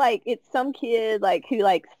sure like it's some kid like who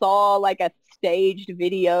like saw like a staged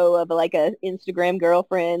video of like a Instagram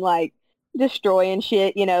girlfriend like destroying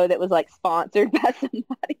shit, you know, that was like sponsored by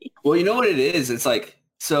somebody. Well, you know what it is? It's like,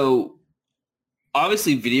 so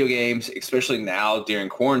obviously video games, especially now during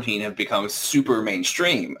quarantine, have become super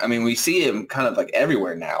mainstream. I mean, we see them kind of like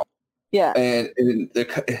everywhere now. Yeah. And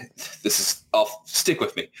this is, I'll stick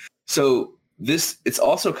with me. So it's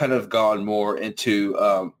also kind of gone more into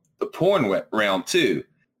the porn realm too,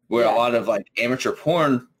 where Yeah. a lot of like amateur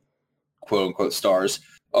porn, quote unquote, stars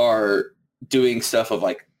are doing stuff of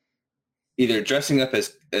like either dressing up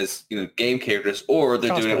as game characters, or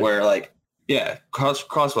they're doing it Cosplay. where like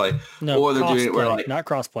crossplay, No, or they're doing it where cosplay, like not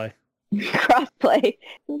crossplay. Crossplay. It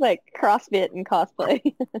was like CrossFit and cosplay.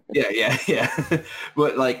 yeah.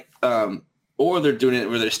 But like or they're doing it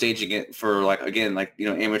where they're staging it for like, again, like,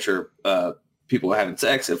 amateur people having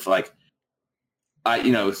sex. If like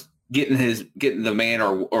getting the man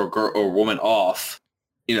or girl or woman off,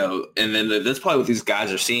 and then that's probably what these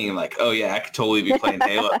guys are seeing, like, oh yeah, I could totally be playing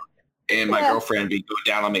Halo and my Yeah. girlfriend be going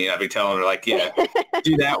down on me, and I'd be telling her like, yeah,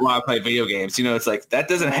 do that while I play video games. It's like that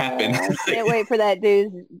doesn't happen. I can't wait for that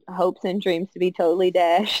dude's hopes and dreams to be totally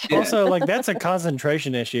dashed. Yeah. Also, like that's a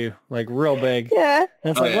concentration issue, like real big. Yeah.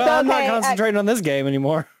 And it's Oh, like, yeah. well, I'm not Okay, concentrating on this game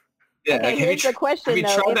anymore. Yeah, Okay, like, here's the question have you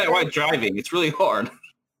though. tried If that there- while driving? It's really hard.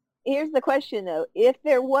 Here's the question though. If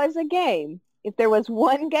there was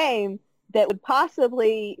one game that would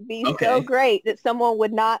possibly be so Okay. great that someone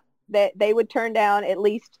would not, that they would turn down at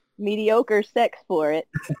least mediocre sex for it,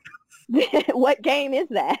 what game is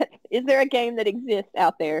that? Is there a game that exists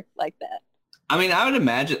out there like that? I mean, I would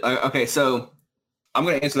imagine. Okay, so I'm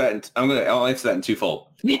going to answer that. I'll answer that in twofold.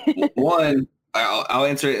 One, I'll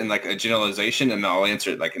answer it in like a generalization, and I'll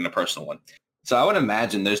answer it like in a personal one. So I would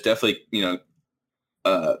imagine there's definitely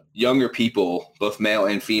younger people, both male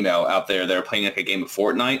and female, out there that are playing like a game of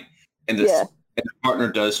Fortnite, and this. Yeah. And the partner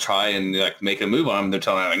does try and like make a move on them. They're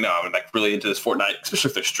telling them like, no, I'm like really into this Fortnite, especially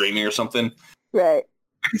if they're streaming or something. Right.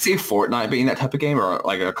 I can see Fortnite being that type of game, or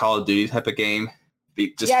like a Call of Duty type of game.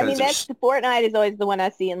 Yeah, I mean, that's Fortnite is always the one I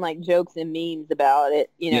see in like jokes and memes about it,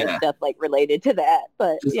 Yeah. stuff like related to that.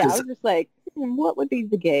 But Just yeah, I 'cause- was just like, what would be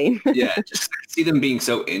the game? Yeah, just see them being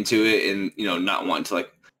so into it, and not wanting to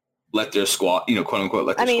like let their squad, quote unquote,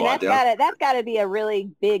 let their I mean, squad that's gotta be a really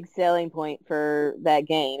big selling point for that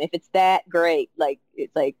game. If it's that great, like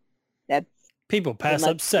it's like that's People pass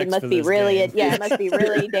up sex it must for be this really game. it must be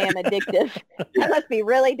really damn addictive. Yeah. It must be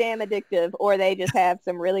really damn addictive, or they just have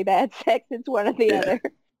some really bad sex. It's one or the Yeah. other.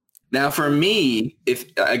 Now, for me, if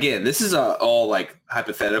again, this is all like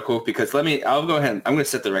hypothetical, because I'll go ahead. I'm going to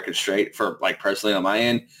set the record straight for like personally on my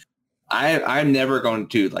end. I'm never going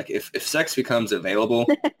to like if sex becomes available.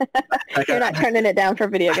 Like, You're not turning it down for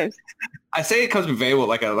video games. I say it becomes available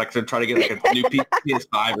like to try to get like a new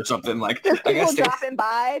PS5 or something. Like Just I people guess dropping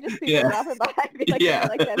by, just people Yeah. dropping by, be like, Yeah.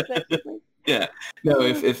 like that sex with me. no,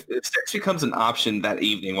 if sex becomes an option that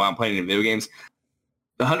evening while I'm playing video games,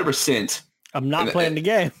 100%. I'm not And- playing the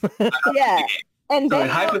game. Yeah, and So they in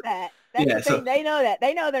know hypo- that. That's Yeah, the thing. so- They know that.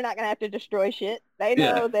 They know they're not gonna have to destroy shit. They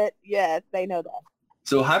know that. Yeah, they know that.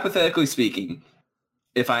 So hypothetically speaking,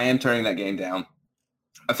 if I am turning that game down,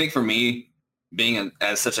 I think for me, being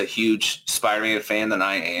as such a huge Spider-Man fan that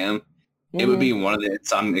I am, it would be one of the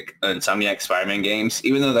Insomniac Spider-Man games,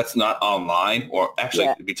 even though that's not online, or actually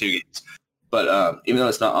Yeah. it could be two games. But even though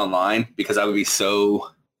it's not online, because I would be so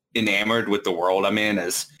enamored with the world I'm in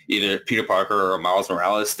as either Peter Parker or Miles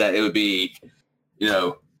Morales, that it would be,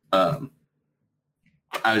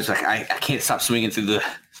 I was like, I can't stop swinging through the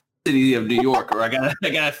city of New York, or I gotta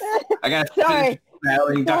Sorry. finish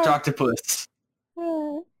battling Dr. Sorry. Octopus.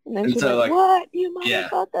 And then And she's so, like, like- "What, you Yeah.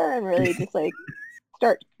 motherfucker?" And really just like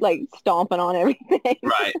start like stomping on everything.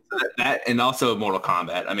 Right. That, and also Mortal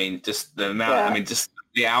Kombat. I mean, just the amount. Yeah. I mean, just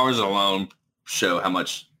the hours alone show how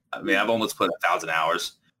much. I mean, I've almost put 1,000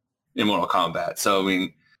 hours in Mortal Kombat. So I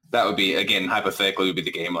mean, that would be, again, hypothetically, would be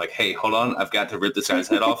the game. Like, hey, hold on, I've got to rip this guy's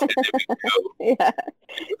head off, and then we can go. Yeah.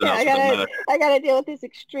 something else with another- I gotta deal with this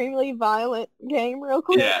extremely violent game real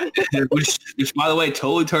quick. Yeah, which by the way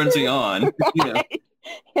totally turns me on. Right.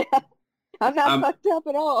 Yeah. I'm not fucked up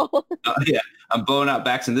at all. Yeah, I'm blowing out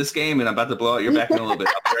backs in this game, and I'm about to blow out your back in a little bit.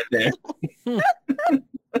 I'll be right there.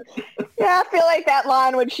 Yeah, I feel like that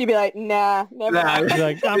line would she be like, nah, never Nah, mind. He's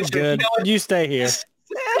like, I'm good. You stay here.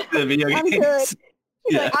 The video I'm games. good. She's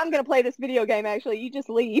Yeah. like, I'm gonna play this video game actually. You just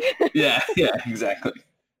leave. Yeah, exactly.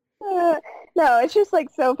 No, it's just like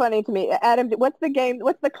so funny to me. Adam, what's the game?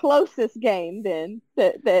 What's the closest game then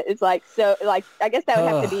that is like so like? I guess that would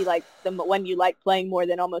have to be like the one you like playing more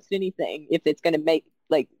than almost anything if it's going to make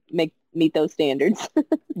meet those standards.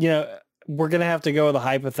 You know, we're gonna have to go with a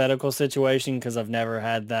hypothetical situation because I've never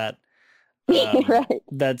had that Right.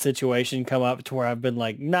 that situation come up to where I've been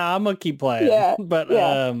like, nah, I'm gonna keep playing. Yeah, But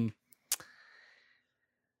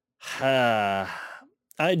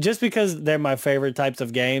just because they're my favorite types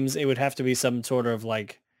of games, it would have to be some sort of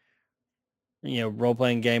like, you know,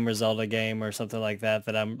 role-playing game or Zelda game or something like that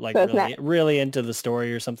that I'm like So it's really into the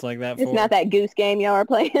story or something like that. It's not that Goose Game y'all are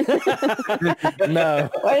playing. No.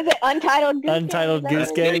 What is it? Untitled Goose Untitled Game?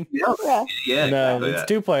 Goose Game? Yeah, No, exactly it's that.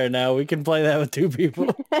 2-player now. We can play that with 2 people.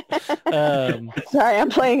 Sorry, I'm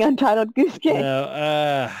playing Untitled Goose Game.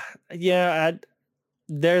 No, yeah,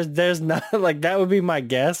 there's not like that would be my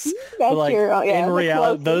guess. That's But like in the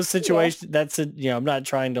reality, those closest, situations, that's a, you know, I'm not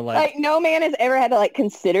trying to like no man has ever had to like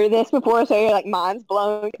consider this before, so you're like mind's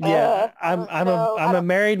blown. Yeah, I'm a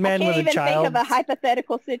married man with a Think child. of a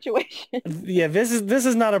hypothetical situation. Yeah, this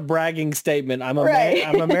is not a bragging statement. I'm a Right.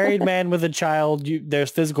 I'm a married man with a child.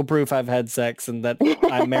 There's physical proof I've had sex and that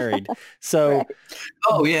I'm married. So Right.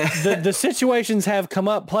 Oh yeah. the situations have come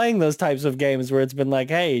up playing those types of games where it's been like,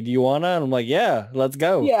 hey, do you wanna? And I'm like, yeah, let's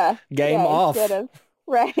go. Yeah. Game off. instead of-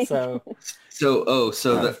 right. So You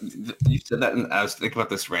said that, and I was thinking about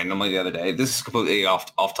this randomly the other day. This is completely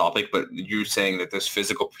off topic, but you're saying that there's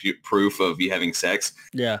physical proof of you having sex.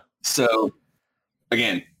 yeah. So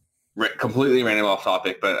again, completely random off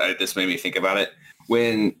topic, but this made me think about it.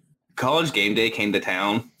 When College Game Day came to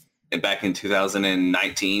town, and back in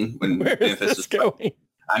 2019, when Where is Memphis this was going?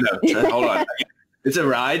 I know. Hold on. It's a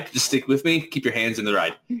ride. Just stick with me. Keep your hands in the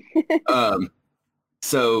ride.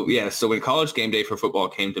 So when College Game Day for football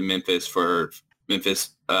came to Memphis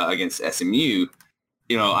against SMU,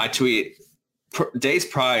 you know, I tweeted days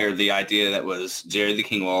prior the idea that was Jerry the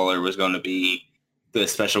King Lawler was going to be the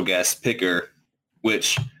special guest picker,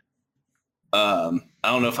 which I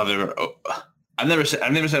don't know if I've never said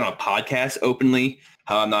on a podcast openly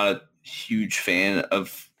how I'm not a huge fan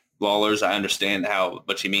of Lawler's. I understand how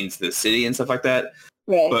much he means to the city and stuff like that.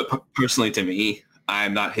 Right. But personally to me,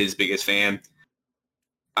 I'm not his biggest fan.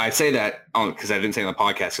 I say that because I didn't say on the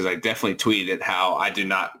podcast because I definitely tweeted how I did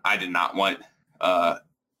not want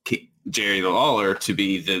Jerry Lawler to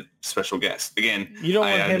be the special guest. Again, You don't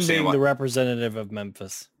I want him understand being why- the representative of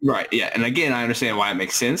Memphis right. Yeah, and again, I understand why it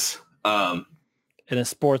makes sense. in a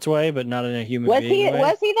sports way, but not in a human Was being he? way.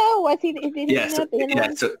 Was he though? Was he? Did he end up being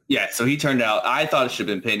one? So he turned out. I thought it should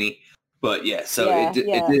have been Penny, but it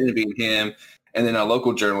didn't beat him. And then a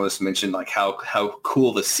local journalist mentioned like how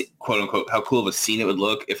cool the quote unquote how cool of a scene it would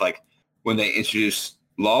look if like when they introduced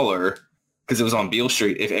Lawler, because it was on Beale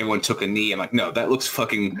Street, if everyone took a knee. I'm like, no, that looks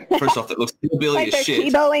fucking. First off, that looks hillbilly Like as they're shit.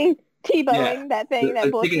 T-bowing that thing, that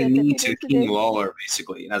They're bullshit. taking a that knee people to used to King do. Lawler,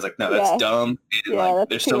 basically. And I was like, no, that's Yeah. dumb. And Yeah, like, that's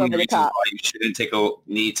there's too so many over the reasons top. why you shouldn't take a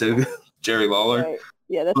knee to Jerry Lawler. Right.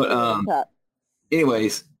 Yeah, that's But, too over the top.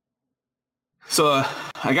 Anyways, so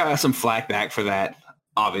I got some flack back for that,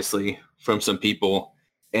 obviously, from some people.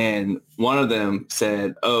 And one of them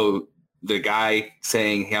said, oh, the guy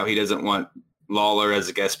saying how he doesn't want Lawler as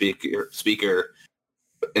a guest speaker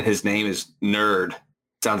and his name is Nerd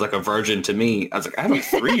sounds like a virgin to me. I was like, I have a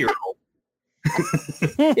 3-year-old.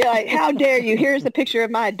 You're like, how dare you? Here's a picture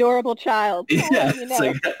of my adorable child. Yeah, You it's know.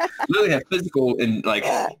 like really have physical and like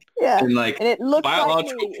Yeah. and like And it looks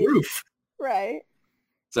biological like me. proof. Right.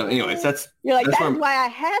 So anyways, You're like, that's that's where- why I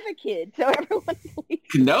have a kid. So everyone believes.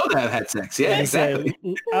 you know that I've had sex. Yeah, And say-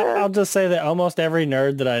 exactly. I'll just say that almost every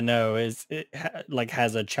nerd that I know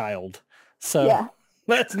has a child. So Yeah.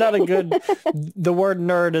 that's not a good. The word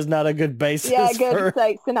nerd is not a good basis. Yeah, good. For, It's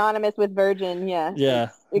like synonymous with virgin. Yeah. yeah.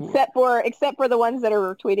 Except for the ones that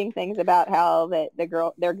are tweeting things about how that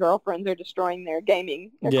their girlfriends are destroying their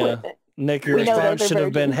gaming Yeah. equipment. Nick, your We know response those are should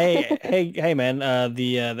have been, virgins. hey, man,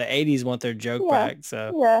 the 80s want their joke Yeah. back.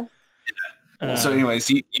 So, Yeah. So anyways,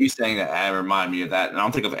 you saying that reminded me of that, and I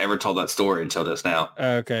don't think I've ever told that story until just now.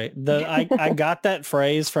 okay. I got that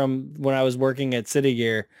phrase from when I was working at City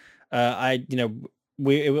Gear. I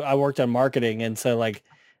worked on marketing, and so like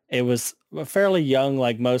it was a fairly young,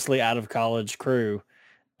 like mostly out of college crew,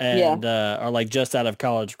 and or like just out of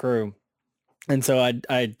college crew, and so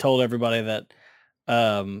I told everybody that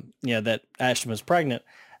that Ashton was pregnant.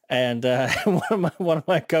 And one of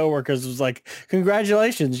my coworkers was like,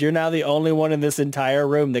 "Congratulations, you're now the only one in this entire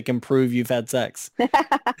room that can prove you've had sex." I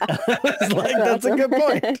was like, "That's a good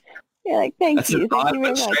point." Yeah, like thank That's you. an Thank odd you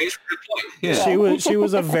very but much. strange good point. Yeah. She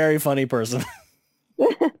was a very funny person.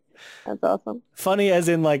 That's awesome. Funny as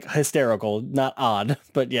in like hysterical, not odd.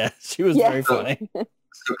 But yeah, she was Yeah. very funny.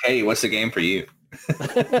 So, Katie, what's the game for you?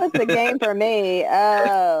 What's the game for me?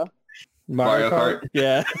 Oh, Mario Kart?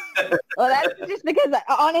 Yeah. well, that's just because,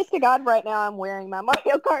 honest to God, right now I'm wearing my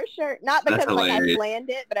Mario Kart shirt. Not because That's like I hilarious. planned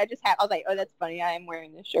it, but I was like, oh, that's funny. I am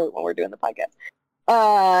wearing this shirt when we're doing the podcast.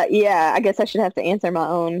 Yeah, I guess I should have to answer my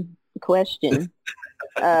own question.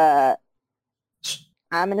 I'm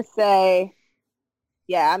gonna say,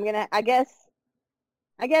 yeah, I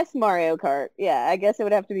guess Mario Kart. Yeah, I guess it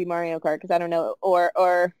would have to be Mario Kart because I don't know,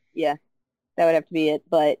 or yeah, that would have to be it.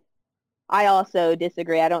 But I also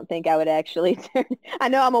disagree. I don't think I would actually turn. I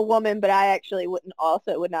know I'm a woman, but I actually would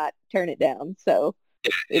not turn it down. So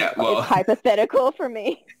Yeah, well, it's hypothetical for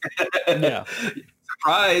me. Yeah.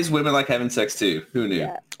 surprise, women like having sex too. Who knew?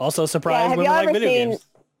 Yeah. Also, surprise have women y'all like ever video seen? games.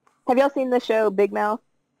 Have y'all seen the show Big Mouth?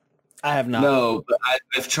 I have not. No, but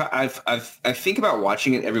I've tried. I think about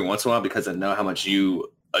watching it every once in a while because I know how much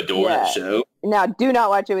you adore that Yeah. show. Now, do not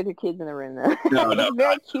watch it with your kids in the room, though. No, It's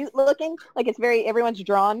very cute looking. Like everyone's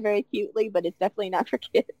drawn very cutely, but it's definitely not for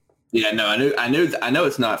kids. Yeah, no, I know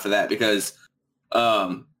it's not for that because,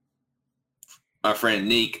 our friend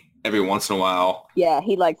Neek every once in a while Yeah,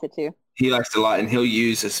 he likes it too. he likes it a lot, and he'll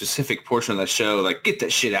use a specific portion of the show, like get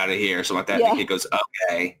that shit out of here, or something like that. Yeah. And the kid goes,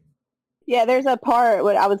 okay. Yeah, there's a part.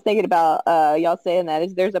 What I was thinking about, y'all saying that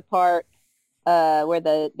is there's a part where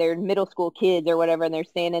they're middle school kids or whatever, and they're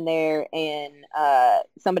standing there, and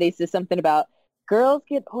somebody says something about girls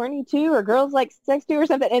get horny too, or girls like sex too, or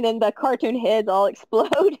something, and then the cartoon heads all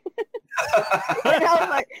explode. And I was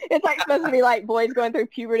like, it's like supposed to be like boys going through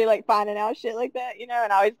puberty, like finding out shit like that, you know?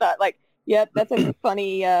 And I always thought, like, yep, that's a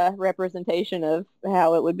funny representation of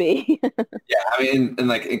how it would be. Yeah, I mean, and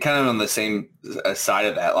like, and kind of on the same side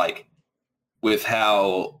of that, like, with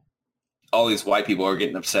how all these white people are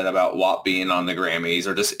getting upset about WAP being on the Grammys,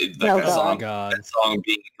 or just like Oh, that Oh my song, god. that song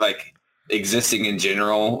being like existing in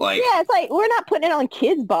general, like Yeah, it's like we're not putting it on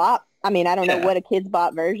Kids Bop. I mean, I don't know Yeah. what a Kids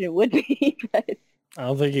Bop version would be, but I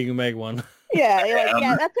don't think you can make one. yeah, you're like,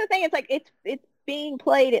 Yeah. yeah, that's the thing. It's like it's being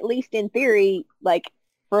played, at least in theory, like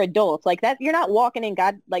for adults. Like that, you're not walking in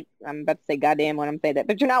like I'm about to say goddamn when I'm saying that,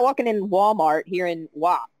 but you're not walking in Walmart hearing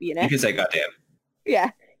WAP, you know? you can say goddamn.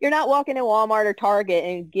 Yeah, you're not walking in Walmart or Target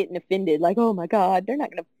and getting offended. Like, oh my god, they're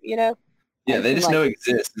not gonna, you know? Yeah, they just Like- know it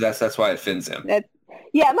exists. That's why it offends them.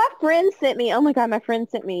 Yeah, my friend sent me, oh my god, my friend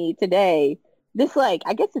sent me today this, like,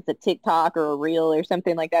 I guess it's a TikTok or a reel or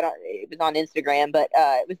something like that. It was on Instagram, but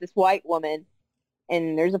it was this white woman,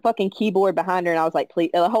 and there's a fucking keyboard behind her, and I was like,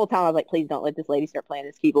 please, the whole time I was like, please don't let this lady start playing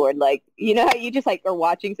this keyboard. Like, you know how you just like are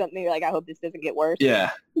watching something, you're like, I hope this doesn't get worse.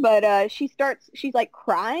 Yeah, But she's like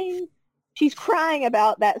crying. She's crying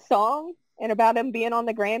about that song and about him being on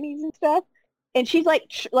the Grammys and stuff. And she's like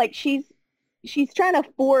she's trying to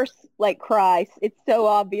force like cry. It's so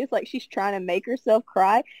obvious. Like she's trying to make herself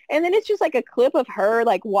cry. And then it's just like a clip of her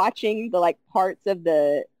like watching the like parts of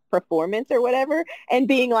the performance or whatever and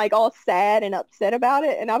being like all sad and upset about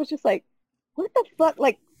it. And I was just like, what the fuck?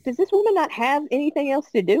 Like, does this woman not have anything else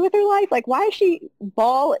to do with her life? Like, why is she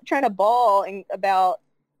trying to bawl about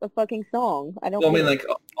a fucking song? I don't well, I mean, get like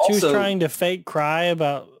it. She was also, trying to fake cry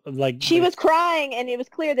about like She was crying and it was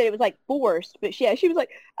clear that it was like forced, but yeah, she was like,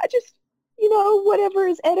 I just, whatever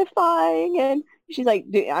is edifying. And she's like,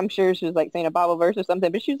 I'm sure she was like saying a Bible verse or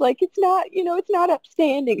something, but she was like, it's not, it's not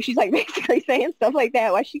upstanding. She's like basically saying stuff like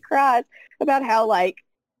that while she cries about how like,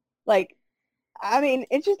 I mean,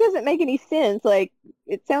 it just doesn't make any sense. Like,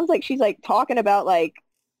 it sounds like she's like talking about like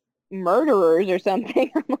murderers or something.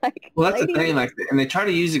 I'm like, well, that's the lady, thing. Like, and they try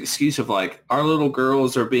to use the excuse of like our little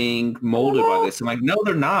girls are being molded by this. I'm like, no,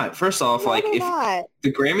 they're not. First off, no, like they're if not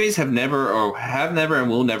the Grammys have never and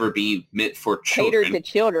will never be meant for catered children. to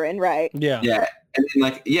children, right? Yeah. Yeah, and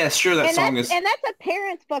like, yeah, sure, that song is. And that's a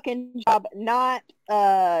parent's fucking job, not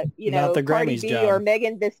Not the Cardi Grammys B job. or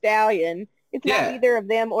Megan Thee Stallion. It's Yeah. not either of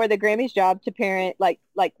them or the Grammys job to parent like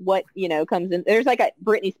what comes in. There's like a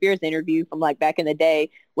Britney Spears interview from like back in the day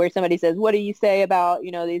where somebody says, "What do you say about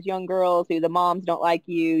these young girls who the moms don't like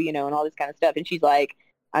you, and all this kind of stuff?" And she's like,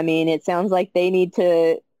 "I mean, it sounds like they need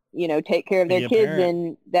to take care of Be their a kids, parent.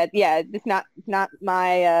 and that it's not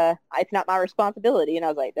my responsibility." And I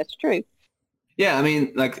was like, "That's true." Yeah, I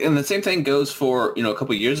mean, like, and the same thing goes for, a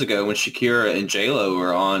couple of years ago when Shakira and J-Lo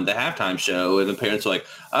were on the halftime show, and the parents were like,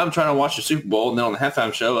 I'm trying to watch the Super Bowl, and then on the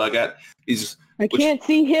halftime show, I got these, I can't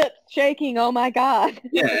see hips shaking. Oh my god!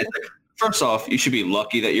 yeah, it's like, first off, you should be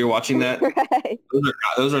lucky that you're watching that. Right.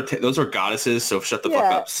 Those are goddesses, so shut the fuck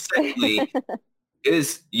Yeah. up. Secondly,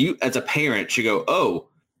 is you as a parent should go, oh,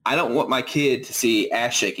 I don't want my kid to see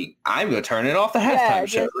ass shaking. I'm going to turn it off the Yeah, halftime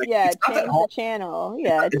show. just Like, yeah, it's not change that the hard. channel.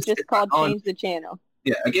 Yeah, it's just called change the channel.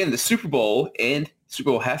 Yeah, again, the Super Bowl and Super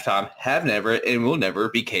Bowl halftime have never and will never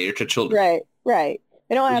be catered to children. Right.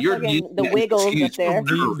 They don't have You're fucking using the that Wiggles up excuse there.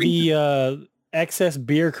 for- The excess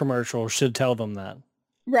beer commercial should tell them that.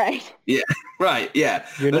 Right. Right, yeah.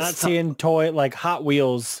 You're Let's not talk- seeing toy like Hot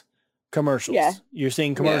Wheels commercials. Yeah. You're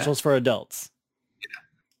seeing commercials for adults.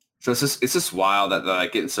 So it's just wild that I'm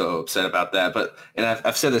getting so upset about that. But and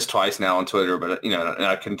I've said this twice now on Twitter, but and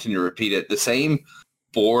I continue to repeat it. The same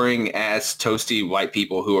boring ass toasty white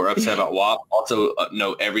people who are upset about WAP also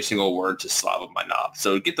know every single word to Slava my knob.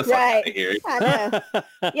 So get the fuck out of here. I know.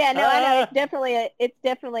 Yeah, no, I know. It's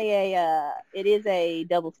definitely it is a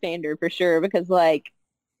double standard for sure because like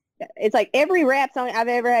it's like every rap song I've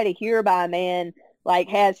ever had to hear by a man like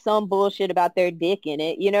has some bullshit about their dick in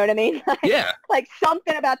it. You know what I mean? Like, Yeah. like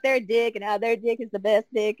something about their dick and how their dick is the best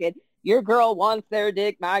dick and your girl wants their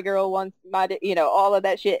dick, my girl wants my dick, all of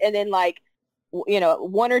that shit. And then like,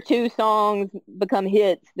 one or two songs become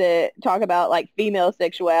hits that talk about like female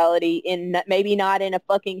sexuality in maybe not in a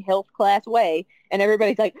fucking health class way. And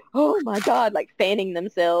everybody's like, oh my God, like fanning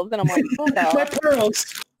themselves. And I'm like, fuck off. My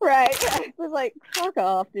pearls. Right. It was like, fuck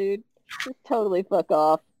off, dude. Just totally fuck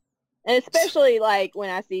off. And especially like when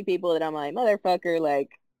I see people that I'm like, motherfucker, like,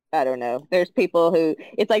 I don't know. There's people who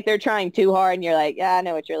it's like they're trying too hard and you're like, yeah, I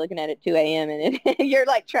know what you're looking at 2 a.m. and you're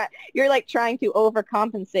like trying to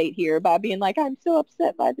overcompensate here by being like, I'm so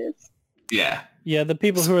upset by this. Yeah. Yeah, the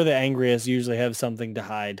people who are the angriest usually have something to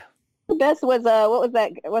hide. The best was what's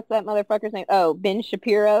that motherfucker's name? Oh, Ben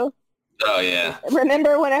Shapiro. Oh yeah.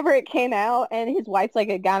 Remember whenever it came out and his wife's like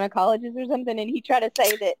a gynecologist or something and he tried to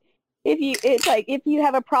say that if you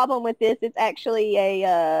have a problem with this, it's actually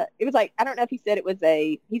it was like, I don't know if he said it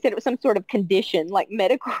was some sort of condition, like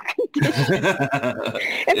medical condition.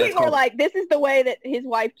 And people were like, this is the way that his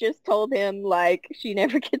wife just told him, like, she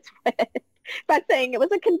never gets wet by saying it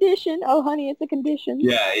was a condition. Oh, honey, it's a condition.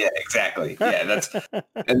 Yeah, exactly. Yeah, that's,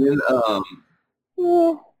 and then,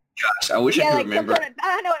 gosh, I wish I could like remember.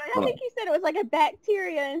 I know. I think he said it was like a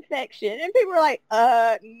bacteria infection. And people were like,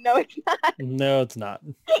 no, it's not. No, it's not.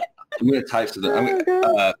 I'm going to type to the,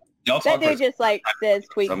 y'all That talk dude about, just like says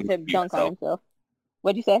tweets I'm to mute dunk on myself. himself.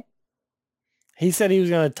 What'd you say? He said he was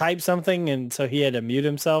going to type something, and so he had to mute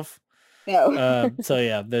himself. No. So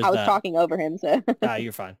yeah, there's I was that. talking over him, so.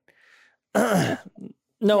 You're fine.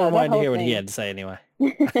 No one that wanted to whole hear what he thing. had to say anyway.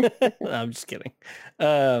 I'm just kidding.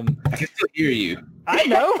 I can still hear you. I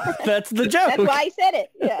know. That's the joke. That's why he said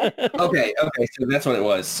it. Yeah. Okay, so that's what it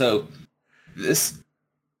was. So this,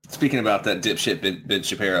 speaking about that dipshit Ben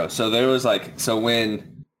Shapiro, so there was like, so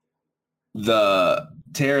when the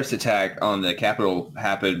terrorist attack on the Capitol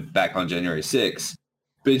happened back on January 6th,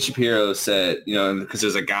 Ben Shapiro said, because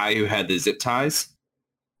there's a guy who had the zip ties,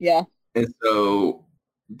 Yeah. and so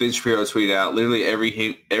Ben Shapiro tweeted out, literally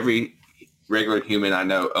every regular human I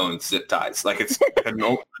know owns zip ties. Like it's like a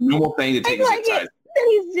normal thing to take I like zip ties.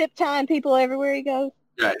 it. He's zip tying people everywhere he goes.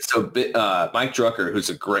 Right. So Mike Drucker, who's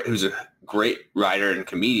a great writer and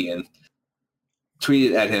comedian,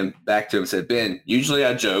 tweeted at him back to him, said, Ben, usually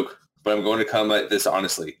I joke, but I'm going to come at this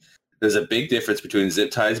honestly. There's a big difference between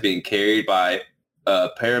zip ties being carried by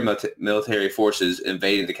paramilitary forces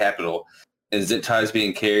invading the Capitol and zip ties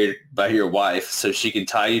being carried by your wife so she can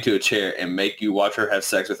tie you to a chair and make you watch her have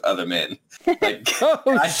sex with other men. Like, Oh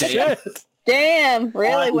God damn. shit! Damn,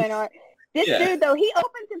 really went on. This Yeah. dude though, he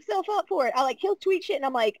opens himself up for it. He'll tweet shit, and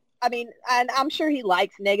I'm like, I mean, and I'm sure he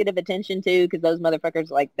likes negative attention too, because those motherfuckers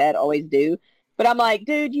like that always do. But I'm like,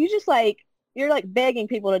 dude, you just like you're like begging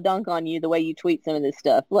people to dunk on you the way you tweet some of this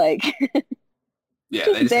stuff, like Yeah,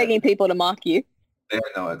 just begging people to mock you. They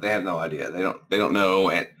have no idea. They don't know.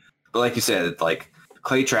 And but like you said, it's like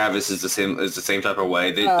Clay Travis is the same type of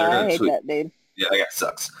way. They're I gonna hate tweet. that dude. Yeah, that guy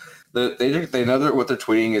sucks. They know that what they're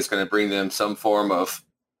tweeting is going to bring them some form of,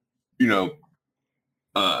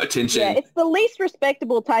 attention. Yeah, it's the least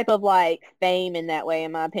respectable type of like fame in that way,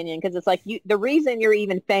 in my opinion, because it's like the reason you're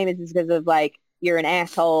even famous is because of like you're an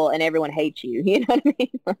asshole and everyone hates you. You know what I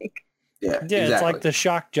mean? Like, Yeah, Yeah, it's exactly. like the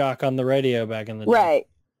shock jock on the radio back in the day.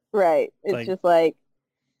 right. It's Like- just like,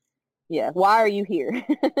 yeah, why are you here?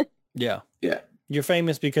 Yeah. Yeah. You're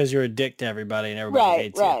famous because you're a dick to everybody and everybody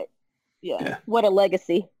hates Right. Yeah. Yeah. What a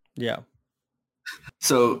legacy. you. Yeah.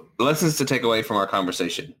 So lessons to take away from our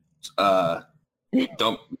conversation.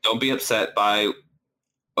 Don't be upset by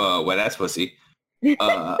wet ass pussy.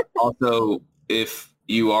 Also, if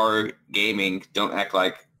you are gaming, don't act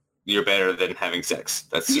like you're better than having sex.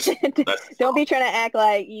 That's just Don't be trying to act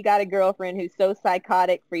like you got a girlfriend who's so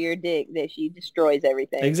psychotic for your dick that she destroys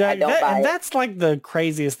everything. Exactly. I don't buy it. That's like the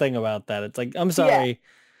craziest thing about that. It's like, I'm sorry.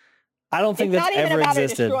 I don't think it's that's not even ever about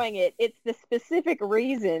existed. Her destroying it. It's the specific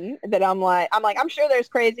reason that I'm sure there's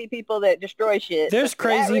crazy people that destroy shit. There's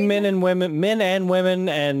crazy men and women,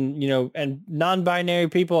 and, and non-binary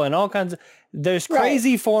people and all kinds of, there's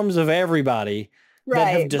crazy forms of everybody that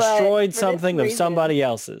have destroyed something of somebody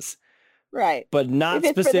else's. Right. But not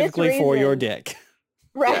specifically for your dick.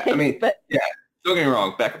 Right. Yeah, I mean, don't get me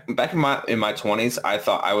wrong. Back in my 20s, I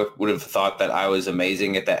thought I would have thought that I was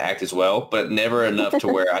amazing at that act as well, but never enough to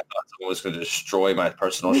where I thought someone was going to destroy my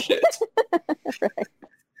personal shit. Right.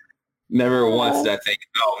 Never once did I think,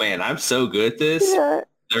 oh man, I'm so good at this. Yeah.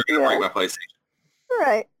 They're going to break my PlayStation.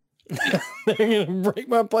 Right. Yeah. They're going to break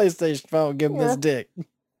my PlayStation if I don't give them this dick.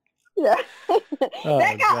 Yeah. Oh,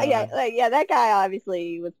 that guy, God. that guy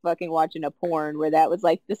obviously was fucking watching a porn where that was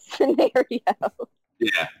like the scenario.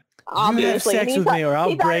 Yeah. You have sex with me or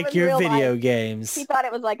I'll break your video games. He thought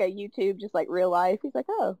it was like a YouTube, just like real life. He's like,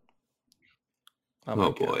 oh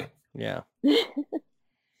boy. Yeah.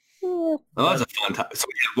 Well, that was a fun time. So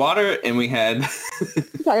we had water and we had...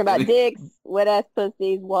 talking about dicks, wet-ass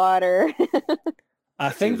pussies, water. I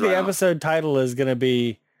think the episode title is going to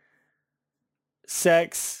be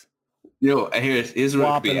Sex, here's what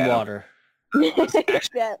WAP, and Water.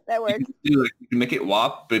 Yeah, that works. You can make it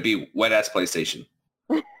WAP, but it'd be wet-ass PlayStation.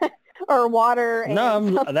 Or water.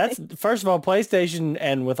 No, that's first of all, PlayStation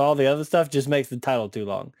and with all the other stuff just makes the title too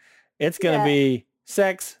long. It's gonna be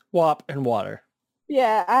Sex, WAP, and Water.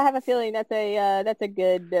 Yeah, I have a feeling that's a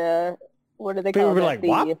good what do they call it? People be like,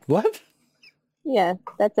 WAP? What? Yeah,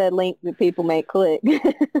 that's a link that people may click.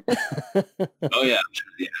 Oh yeah,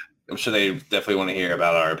 I'm sure they definitely want to hear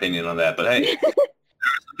about our opinion on that. But hey, there are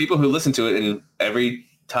some people who listen to it, and every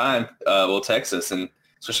time will text us, and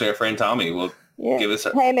especially our friend Tommy will. Yeah. Give us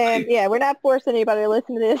hey man, we're not forcing anybody to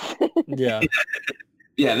listen to this. Yeah.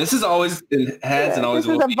 Yeah, this is always and always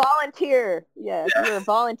will be. This is a volunteer. Yeah, you're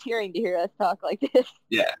volunteering to hear us talk like this.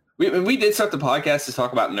 Yeah. We did start the podcast to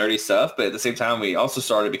talk about nerdy stuff, but at the same time we also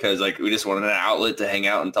started because we just wanted an outlet to hang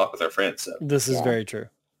out and talk with our friends. So this is very true.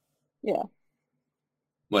 Yeah.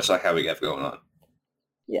 Much like how we got going on.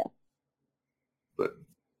 Yeah. But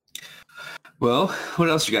well, what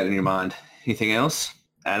else you got in your mind? Anything else?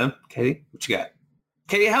 Adam, Katie, what you got?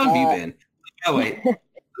 Katie, how have you been? Oh, wait.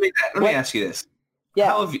 Let me ask you this.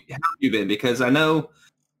 Yeah. How have you been? Because I know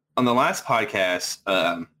on the last podcast,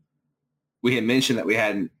 we had mentioned that we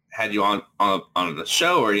hadn't had you on the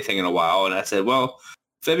show or anything in a while. And I said, well,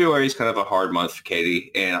 February is kind of a hard month for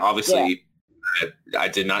Katie. And obviously I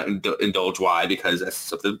did not indulge why, because that's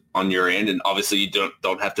something on your end. And obviously you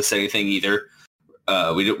don't have to say anything either.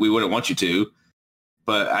 We wouldn't want you to.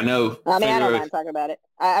 But I know... I mean, I don't mind talking about it.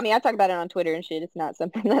 I talk about it on Twitter and shit. It's not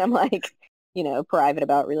something that I'm private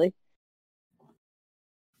about, really.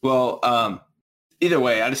 Well, either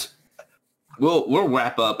way, we'll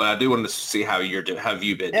wrap up, but I do want to see how have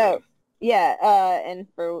you been doing? Oh, yeah. And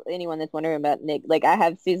for anyone that's wondering about Nick, I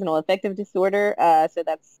have seasonal affective disorder. So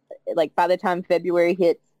that's by the time February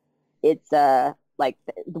hits, it's the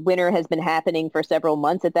winter has been happening for several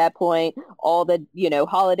months at that point. All the,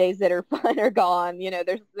 holidays that are fun are gone.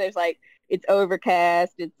 There's it's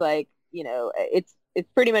overcast. It's it's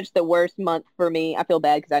pretty much the worst month for me. I feel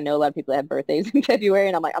bad because I know a lot of people have birthdays in February,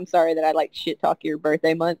 and I'm sorry that I shit talk your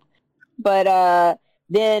birthday month. But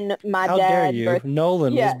then my How dad... dare you?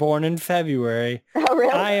 Nolan was born in February. Oh,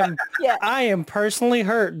 really? I am personally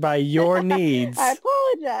hurt by your needs. I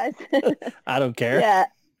apologize. I don't care. Yeah.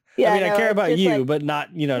 Yeah, I care about you, but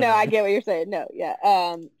not, No, I get what you're saying. No, yeah.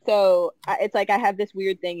 So it's I have this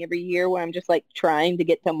weird thing every year where I'm just trying to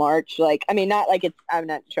get to March. I'm not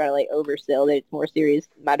trying to oversell that it's more serious,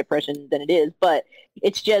 my depression, than it is, but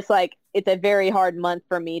it's just it's a very hard month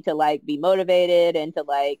for me to be motivated and to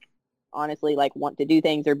honestly want to do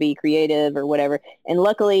things or be creative or whatever. And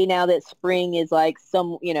luckily now that spring is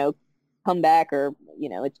some, come back or,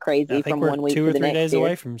 it's crazy from 1 week to the next. 2 or 3 days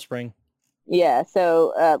away from spring. Yeah,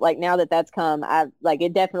 so now that that's come,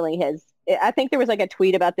 it definitely has. I think there was a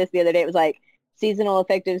tweet about this the other day. It was seasonal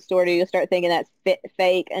affective disorder. You'll start thinking that's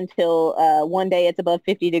fake until one day it's above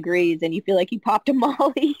 50 degrees and you feel like you popped a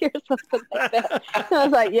Molly or something like that. I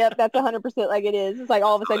was yep, that's 100% it is. It's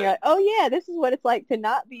all of a sudden you're oh yeah, this is what it's like to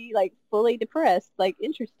not be fully depressed.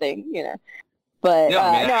 Interesting, But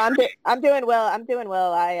no, I'm doing well. I'm doing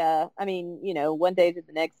well. I mean, one day to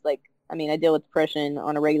the next, I deal with depression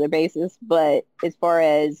on a regular basis, but as far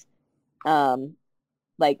as,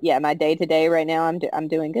 my day to day right now, I'm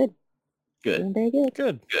doing good. Good. Doing very good.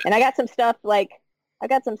 Good. And I got some stuff I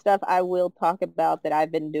got some stuff I will talk about that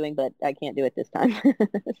I've been doing, but I can't do it this time.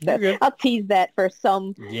 You're good. I'll tease that for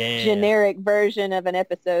some Yeah. generic version of an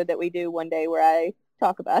episode that we do one day where I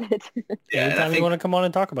talk about it. Yeah, and I Anytime you think, want to come on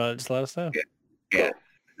and talk about it, just let us know. yeah,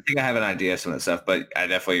 I think I have an idea of some of that stuff, but I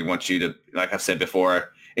definitely want you to, like I've said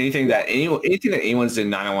before, anything that anyone's in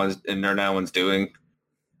 901s and Nerd 901's doing,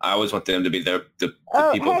 I always want them to be the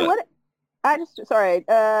Oh, people hey, that. sorry.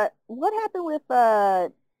 What happened with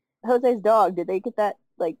Jose's dog? Did they get that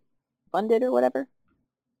like funded or whatever?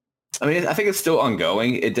 I mean, I think it's still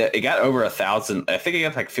ongoing. It got over 1,000. I think it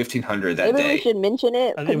got like 1,500 that Maybe day. we should mention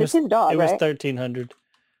it I think because it's his dog, It was right? 1,300.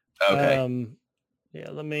 Okay. Yeah,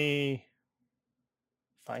 let me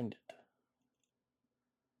find it.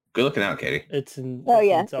 Good looking out, Katie. It's in. Oh, it's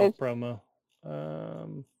yeah, in self it's- promo.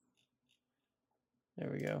 There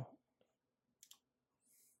we go.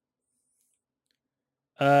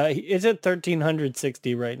 It's at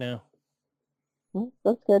 1,360 right now.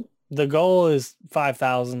 That's good. The goal is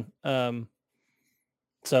 5,000.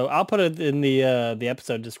 So I'll put it in the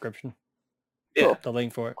episode description. Yeah. The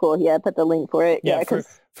link for it. Cool. Yeah, put the link for it. Yeah, Yeah,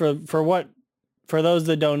 because for those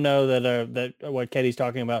that don't know that what Katie's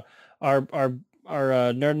talking about, our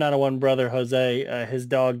Nerd 901 brother Jose, his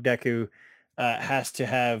dog Deku, has to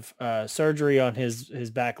have surgery on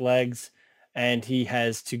his back legs, and he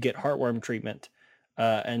has to get heartworm treatment,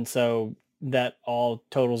 and so that all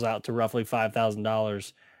totals out to roughly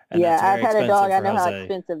 $5,000. yeah, I've had a dog. I know how Jose.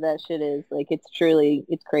 expensive that shit is. Like, it's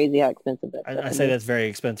crazy how expensive that stuff I is. say that's very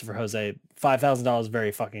expensive for Jose. $5,000 is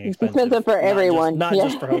very fucking It's expensive. expensive for everyone. Not Yeah.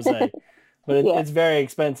 just for Jose, but Yeah. it's very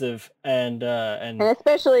expensive. And And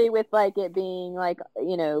especially with like it being like,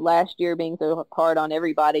 last year being so hard on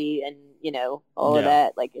everybody and, all of Yeah.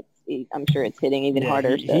 that, like I'm sure it's hitting even yeah,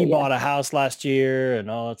 harder. he bought a house last year and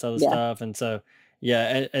all that other Yeah. stuff. And so,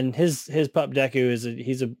 yeah. And his pup Deku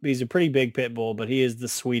he's a pretty big pit bull, but he is the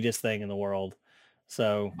sweetest thing in the world.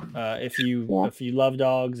 So if you love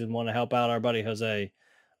dogs and want to help out our buddy Jose,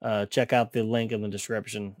 check out the link in the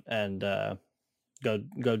description and go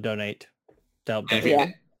donate to help. And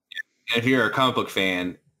Deku. if you're a comic book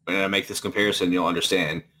fan, when I make this comparison, you'll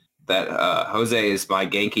understand that Jose is my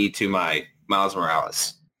Genki to my Miles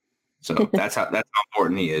Morales. So that's how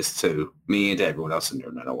important he is to me and to everyone else in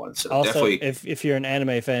Nerd 901. So Also, definitely, if you're an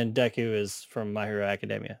anime fan, Deku is from My Hero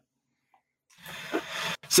Academia.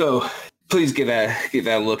 so please give that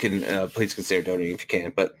a look and please consider donating if you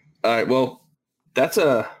can. But all right, well, that's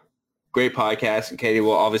a great podcast. And Katie,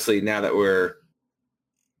 well, obviously now that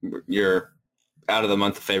you're out of the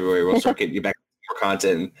month of February, we'll start getting you back to more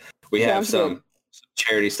content. And we have some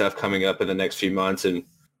charity stuff coming up in the next few months, and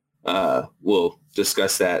we'll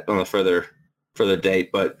discuss that on a further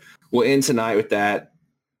date. But we'll end tonight with that.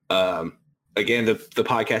 Again, the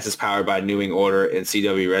podcast is powered by New Wing Order and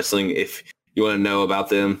CW Wrestling. If you want to know about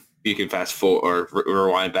them, you can fast forward or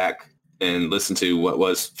rewind back and listen to what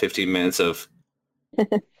was 15 minutes of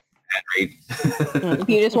ad read. If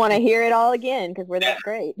you just want to hear it all again, because we're that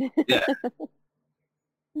great. Yeah.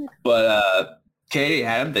 But Katie,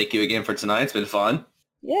 Adam, thank you again for tonight. It's been fun.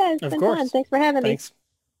 Yeah, it's Of been course. fun. Thanks for having me. Thanks.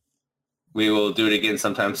 We will do it again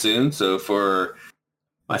sometime soon. So for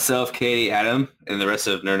myself, Katie, Adam, and the rest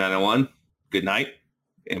of Nerd 901, good night,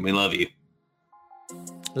 and we love you.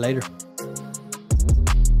 Later.